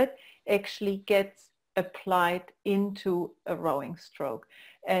method actually gets applied into a rowing stroke.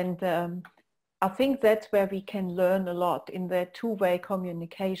 And I think that's where we can learn a lot, in the two-way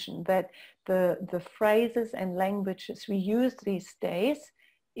communication, that the phrases and languages we use these days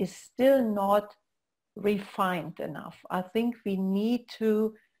is still not refined enough. I think we need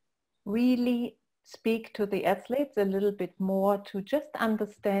to really speak to the athletes a little bit more to just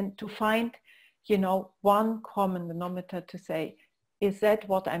understand, to find, you know, one common denominator to say, is that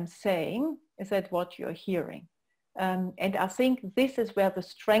what I'm saying? Is that what you're hearing? And I think this is where the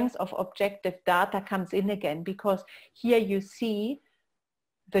strength of objective data comes in again, because here you see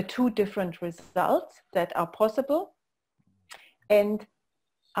the two different results that are possible, and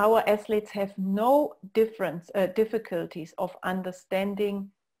our athletes have no difficulties of understanding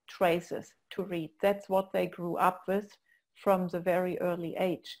traces to read. That's what they grew up with from the very early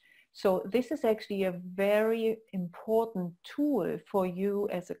age. So this is actually a very important tool for you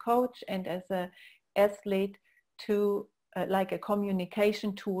as a coach and as an athlete to, like a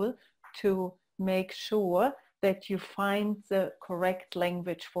communication tool, to make sure that you find the correct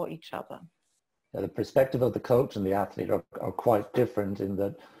language for each other. The perspective of the coach and the athlete are quite different, in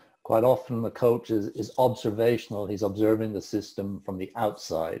that quite often the coach is observational. He's observing the system from the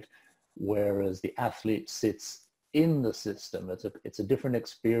outside, whereas the athlete sits in the system. It's a different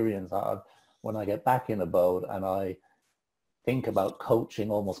experience. When I get back in a boat and I think about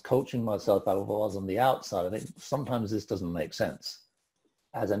coaching, almost coaching myself out of what I was on the outside, I think sometimes this doesn't make sense.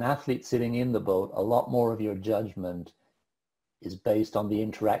 As an athlete sitting in the boat, a lot more of your judgment is based on the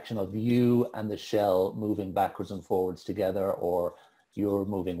interaction of you and the shell moving backwards and forwards together, or you're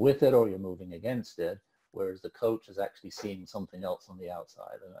moving with it or you're moving against it, whereas the coach is actually seeing something else on the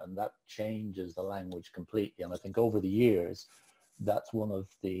outside, and that changes the language completely. And I think over the years, that's one of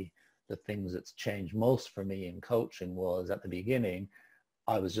the things that's changed most for me in coaching. Was at the beginning,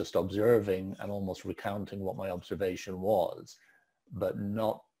 I was just observing and almost recounting what my observation was, but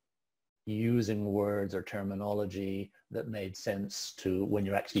not using words or terminology that made sense to when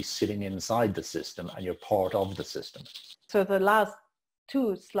you're actually sitting inside the system and you're part of the system. So the last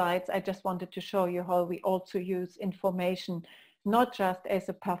two slides, I just wanted to show you how we also use information, not just as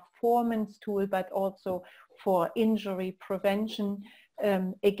a performance tool, but also for injury prevention.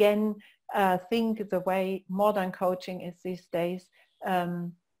 Again, I think the way modern coaching is these days,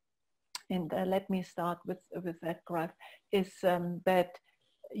 and let me start with that graph, is that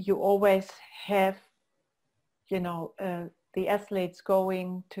you always have, you know, the athletes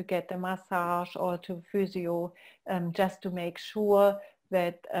going to get a massage or to physio, just to make sure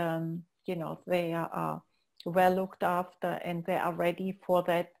that, you know, they are well looked after and they are ready for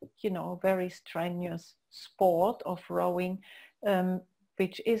that, you know, very strenuous sport of rowing,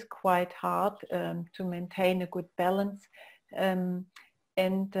 which is quite hard to maintain a good balance.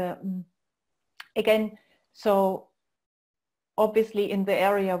 Again, so obviously in the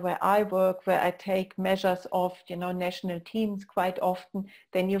area where I work, where I take measures of, you know, national teams quite often,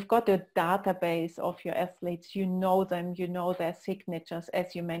 then you've got a database of your athletes. You know them, you know their signatures,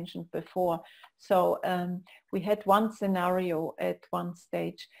 as you mentioned before. So we had one scenario at one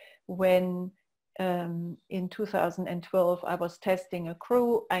stage when in 2012 I was testing a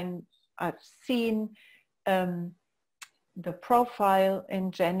crew, and I've seen the profile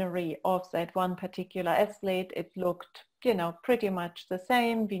in January of that one particular athlete. It looked, you know, pretty much the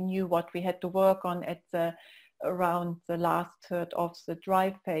same. We knew what we had to work on at around the last third of the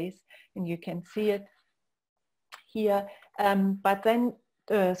drive phase, and you can see it here. But then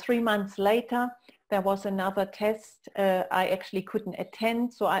 3 months later, there was another test I actually couldn't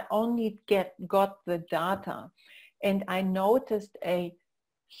attend, so I only got the data, and I noticed a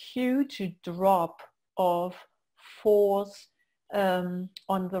huge drop of force on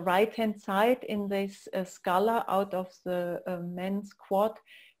the right hand side in this scala out of the men's quad,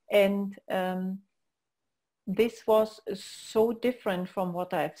 and this was so different from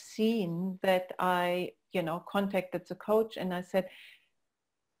what I've seen that I, you know, contacted the coach and I said,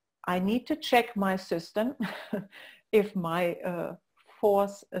 I need to check my system if my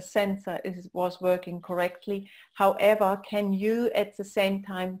force sensor was working correctly. However, can you at the same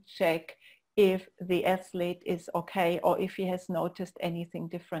time check if the athlete is okay or if he has noticed anything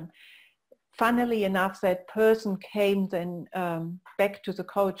different? Funnily enough, that person came then back to the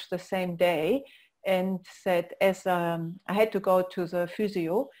coach the same day and said, as I had to go to the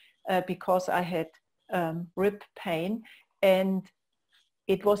physio because I had rib pain, and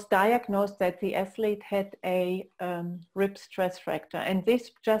it was diagnosed that the athlete had a rib stress fracture. And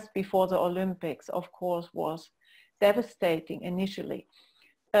this just before the Olympics, of course, was devastating initially.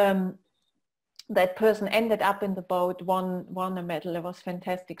 That person ended up in the boat, won a medal. It was a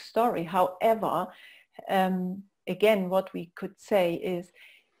fantastic story. However, again, what we could say is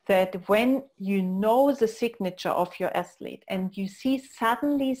that when you know the signature of your athlete and you see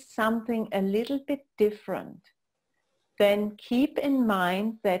suddenly something a little bit different, then keep in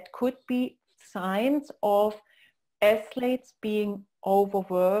mind that could be signs of athletes being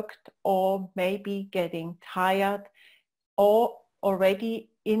overworked or maybe getting tired or already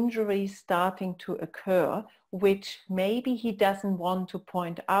injuries starting to occur, which maybe he doesn't want to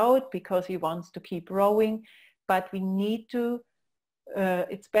point out because he wants to keep rowing, but we need to,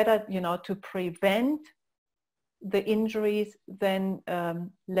 it's better, you know, to prevent the injuries than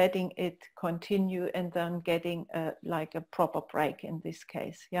letting it continue and then getting like a proper break in this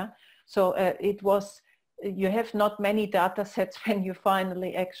case. Yeah. So it was, you have not many data sets when you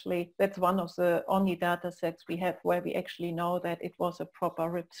finally actually, that's one of the only data sets we have where we actually know that it was a proper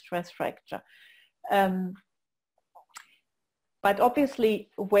rib stress fracture. But obviously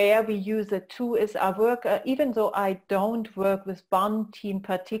where we use it too is our work, even though I don't work with Row.Team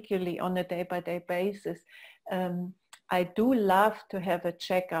particularly on a day-by-day basis, I do love to have a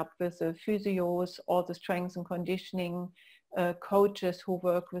checkup with the physios or the strength and conditioning coaches who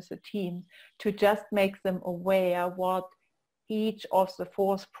work with the team to just make them aware what each of the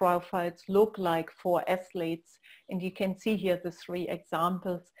force profiles look like for athletes. And you can see here the 3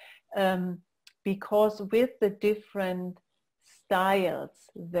 examples, because with the different styles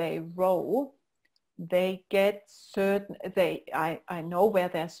they row, they get certain, I know where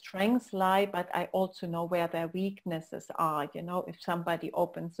their strengths lie, but I also know where their weaknesses are. You know, if somebody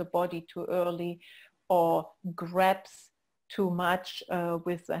opens the body too early or grabs too much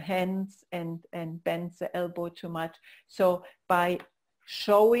with the hands and bends the elbow too much. So by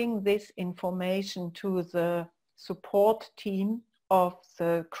showing this information to the support team of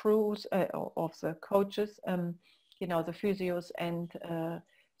the crews, of the coaches, you know, the physios and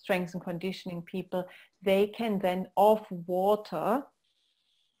strength and conditioning people, they can then off water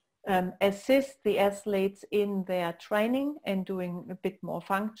assist the athletes in their training and doing a bit more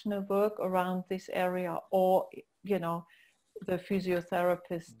functional work around this area, or, you know, the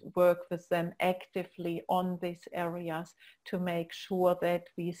physiotherapist work with them actively on these areas to make sure that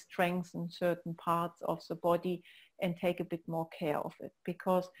we strengthen certain parts of the body and take a bit more care of it.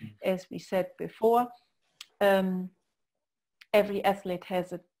 Because as we said before, every athlete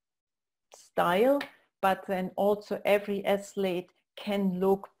has a style, but then also every athlete can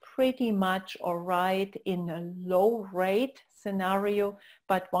look pretty much all right in a low rate scenario,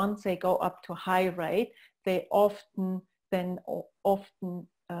 but once they go up to high rate, they often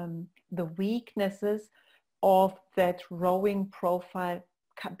the weaknesses of that rowing profile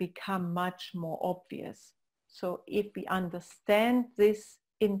become much more obvious. So if we understand this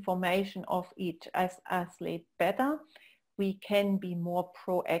information of each athlete better, we can be more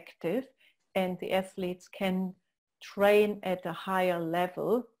proactive and the athletes can train at a higher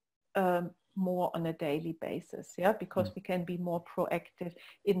level more on a daily basis, yeah, because we can be more proactive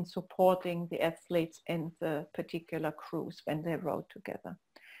in supporting the athletes and the particular crews when they row together.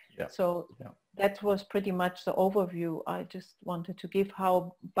 Yeah. So that was pretty much the overview I just wanted to give,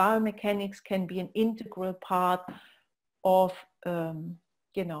 how biomechanics can be an integral part of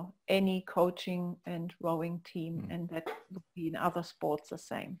you know, any coaching and rowing team, and that would be in other sports the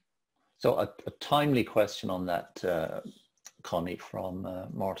same. So a timely question on that, Conny, from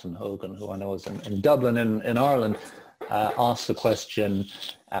Martin Hogan, who I know is in Dublin in Ireland, asked the question,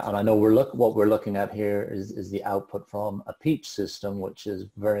 and I know what we're looking at here is the output from a Peach system, which is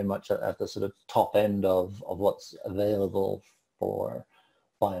very much at the sort of top end of what's available for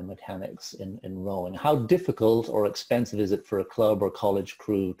biomechanics in rowing. How difficult or expensive is it for a club or college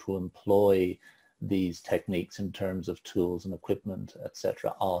crew to employ these techniques in terms of tools and equipment,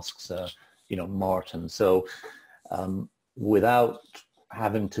 etc.? Asks you know, Martin. So without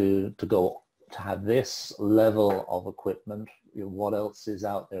having to go to have this level of equipment, you know, what else is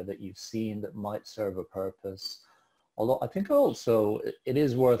out there that you've seen that might serve a purpose? Although I think also it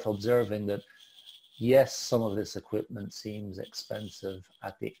is worth observing that yes, some of this equipment seems expensive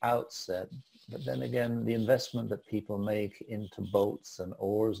at the outset, but then again, the investment that people make into boats and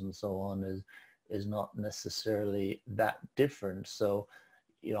oars and so on is not necessarily that different. So,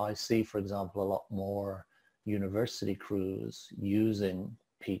 you know, I see, for example, a lot more university crews using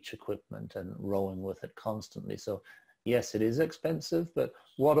Peach equipment and rowing with it constantly. So yes, it is expensive, but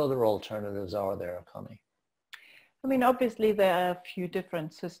what other alternatives are there, Conny? I mean, obviously there are a few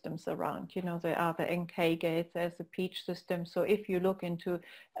different systems around. You know, there are the NK gates, there's the Peach system. So if you look into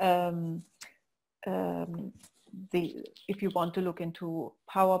if you want to look into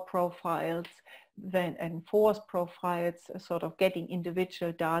power profiles then and force profiles, sort of getting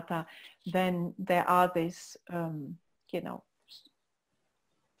individual data, then there are these, you know,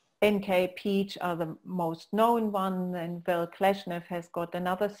 NK Peach are the most known one, and Val Kleshnev has got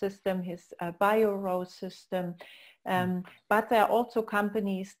another system, his BioRow system. But there are also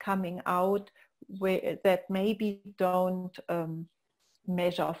companies coming out that maybe don't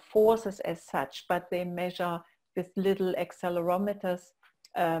measure forces as such, but they measure with little accelerometers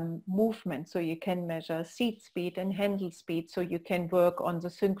movement. So you can measure seat speed and handle speed. So you can work on the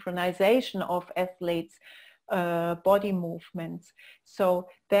synchronization of athletes' body movements. So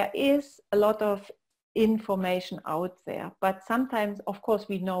there is a lot of information out there, but sometimes, of course,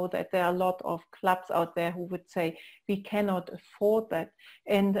 we know that there are a lot of clubs out there who would say we cannot afford that,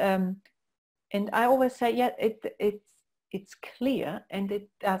 and I always say, yeah, it's clear and it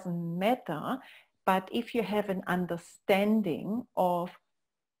doesn't matter, but if you have an understanding of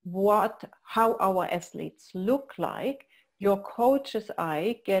how our athletes look like, your coach's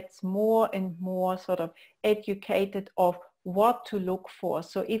eye gets more and more sort of educated of what to look for.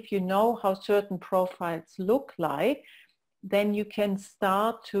 So if you know how certain profiles look like, then you can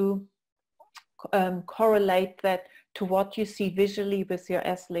start to correlate that to what you see visually with your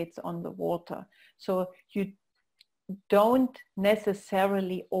athletes on the water. So you don't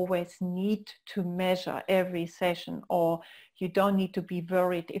necessarily always need to measure every session, or you don't need to be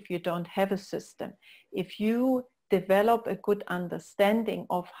worried if you don't have a system. If you develop a good understanding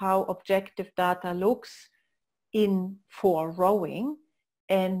of how objective data looks for rowing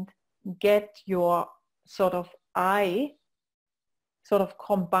and get your sort of eye sort of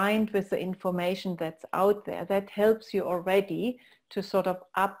combined with the information that's out there, that helps you already to sort of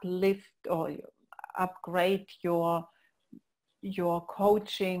uplift or upgrade your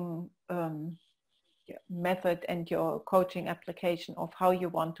coaching method and your coaching application of how you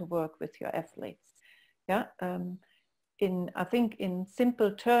want to work with your athletes. Yeah, I think in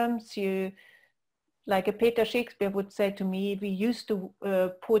simple terms, like a Peter Shakespeare would say to me, we used to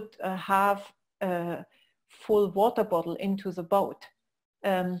put a half full water bottle into the boat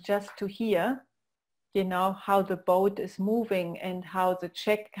just to hear, you know, how the boat is moving and how the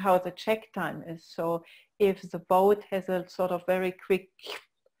check time is. So if the boat has a sort of very quick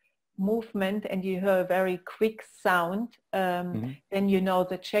movement and you hear a very quick sound, then you know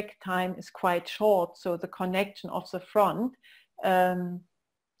the check time is quite short. So the connection of the front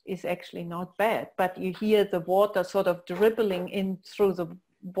is actually not bad, but you hear the water sort of dribbling in through the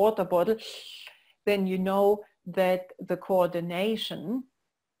water bottle, then you know that the coordination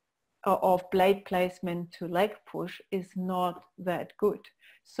of blade placement to leg push is not that good.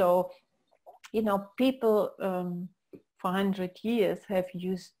 So, you know, people for 100 years have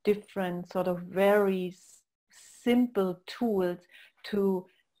used different sort of very simple tools to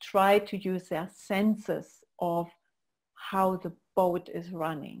try to use their senses of how the boat is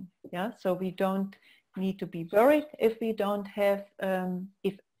running. Yeah, so we don't need to be worried if we don't have,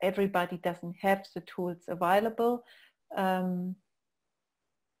 if everybody doesn't have the tools available.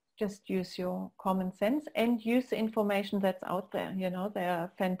 Just use your common sense and use the information that's out there. You know, there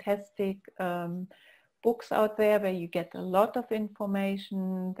are fantastic books out there where you get a lot of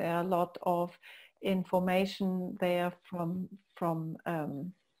information. There are a lot of information there from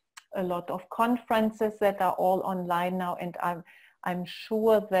a lot of conferences that are all online now, and I'm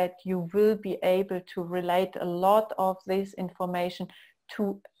sure that you will be able to relate a lot of this information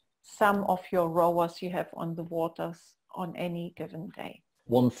to some of your rowers you have on the waters on any given day.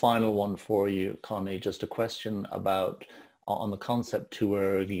 One final one for you, Conny, just a question about, on the concept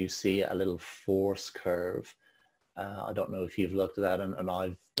tour, you see a little force curve. I don't know if you've looked at that, and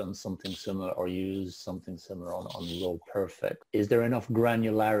I've done something similar or used something similar on Row Perfect. Is there enough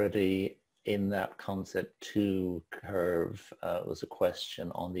granularity in that concept to curve, was a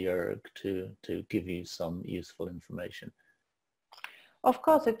question on the erg to give you some useful information? Of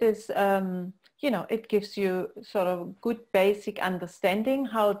course it is, you know, it gives you sort of good basic understanding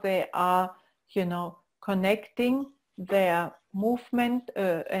how they are, you know, connecting their movement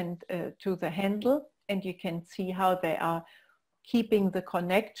and to the handle, and you can see how they are keeping the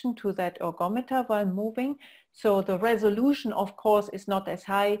connection to that ergometer while moving. So the resolution, of course, is not as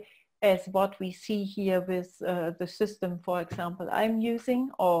high as what we see here with the system, for example, I'm using,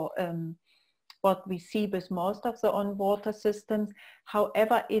 or what we see with most of the on-water systems.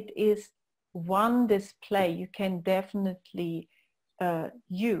 However, it is one display you can definitely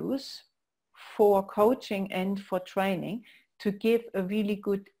use for coaching and for training to give a really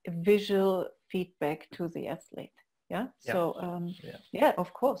good visual feedback to the athlete. Yeah. So yeah,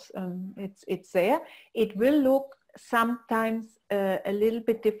 of course, it's there. It will look sometimes a little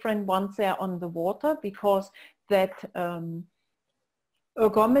bit different once they're on the water, because that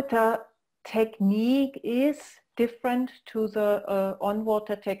ergometer technique is different to the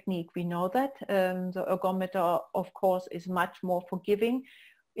on-water technique. We know that. The ergometer, of course, is much more forgiving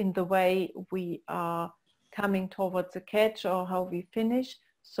in the way we are coming towards the catch or how we finish.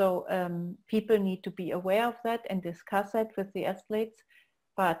 So people need to be aware of that and discuss that with the athletes.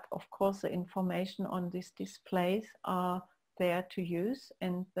 But of course, the information on these displays are there to use,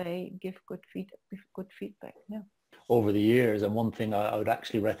 and they give good feedback. Yeah. Over the years, and one thing I would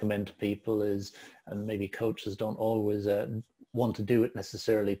actually recommend to people is, and maybe coaches don't always want to do it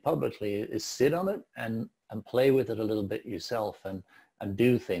necessarily publicly, is sit on it and play with it a little bit yourself, and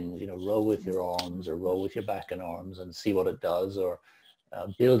do things, you know, row with your arms or row with your back and arms and see what it does, or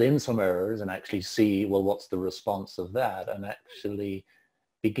build in some errors and actually see, well, what's the response of that, and actually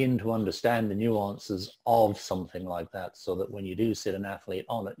begin to understand the nuances of something like that, so that when you do sit an athlete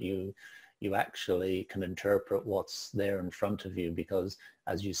on it, you actually can interpret what's there in front of you, because,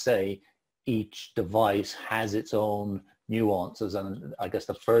 as you say, each device has its own nuances, and I guess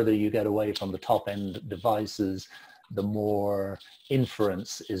the further you get away from the top end devices, the more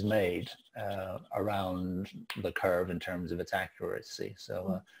inference is made around the curve in terms of its accuracy.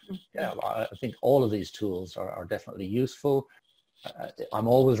 So yeah, I think all of these tools are definitely useful. I'm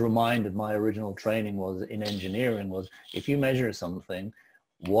always reminded, my original training was in engineering was, if you measure something,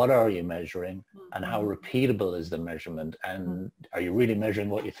 what are you measuring, and how repeatable is the measurement, and are you really measuring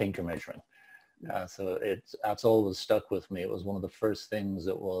what you think you're measuring? So that's always stuck with me. It was one of the first things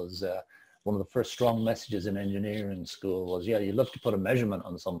that was one of the first strong messages in engineering school was, yeah, you love to put a measurement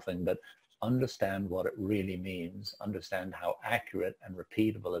on something, but understand what it really means, understand how accurate and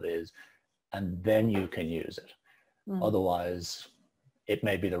repeatable it is, and then you can use it. Otherwise, it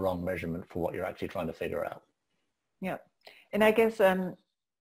may be the wrong measurement for what you're actually trying to figure out. Yeah, and I guess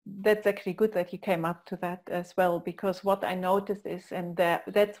that's actually good that you came up to that as well, because what I noticed is, and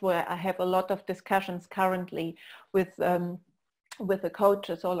that's where I have a lot of discussions currently with the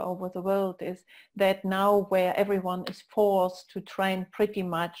coaches all over the world, is that now where everyone is forced to train pretty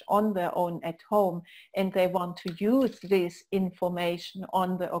much on their own at home, and they want to use this information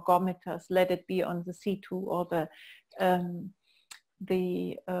on the ergometers, let it be on the C2 or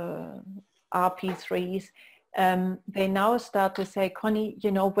the RP3s, they now start to say, Conny,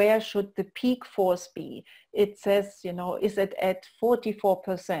 you know, where should the peak force be? It says, you know, is it at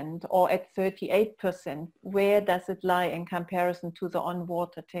 44% or at 38%? Where does it lie in comparison to the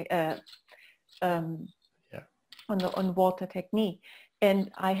on-water on-water technique? And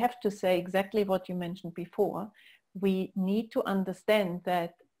I have to say exactly what you mentioned before. We need to understand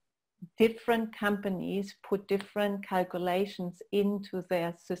that different companies put different calculations into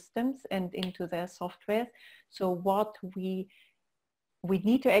their systems and into their software. So what we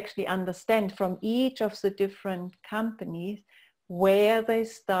need to actually understand from each of the different companies where they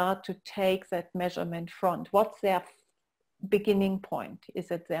start to take that measurement from. What's their beginning point? Is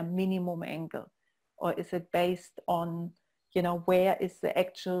it their minimum angle? Or is it based on, you know, where is the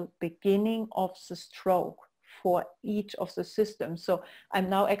actual beginning of the stroke for each of the systems? So I'm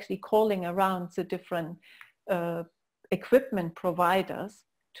now actually calling around the different equipment providers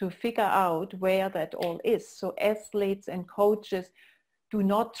to figure out where that all is. So athletes and coaches do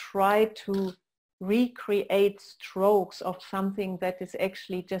not try to recreate strokes of something that is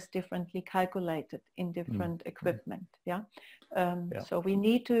actually just differently calculated in different equipment. Yeah. So we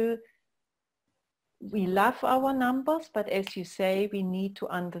love our numbers, but as you say, we need to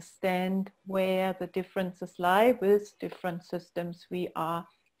understand where the differences lie with different systems we are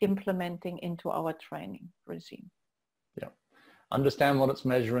implementing into our training regime. Yeah. Understand what it's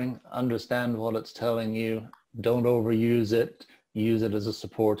measuring, understand what it's telling you, don't overuse it, use it as a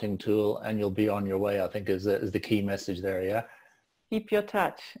supporting tool, and you'll be on your way, I think is the key message there, yeah? Keep your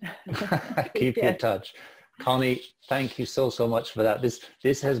touch. Keep your touch. Conny, thank you so much for that.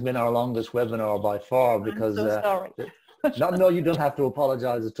 This has been our longest webinar by far, because I'm so sorry. no, you don't have to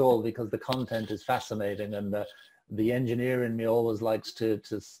apologize at all, because the content is fascinating, and the engineer in me always likes to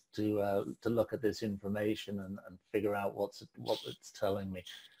look at this information and figure out what it's telling me.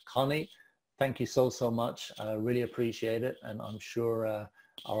 Conny, thank you so much. I really appreciate it, and I'm sure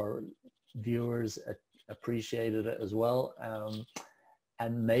our viewers appreciated it as well.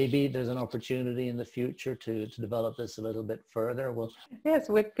 And maybe there's an opportunity in the future to develop this a little bit further. Well, yes,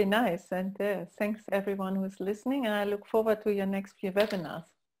 would be nice. And thanks everyone who's listening. And I look forward to your next few webinars.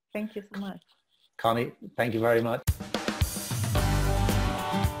 Thank you so much. Conny, thank you very much.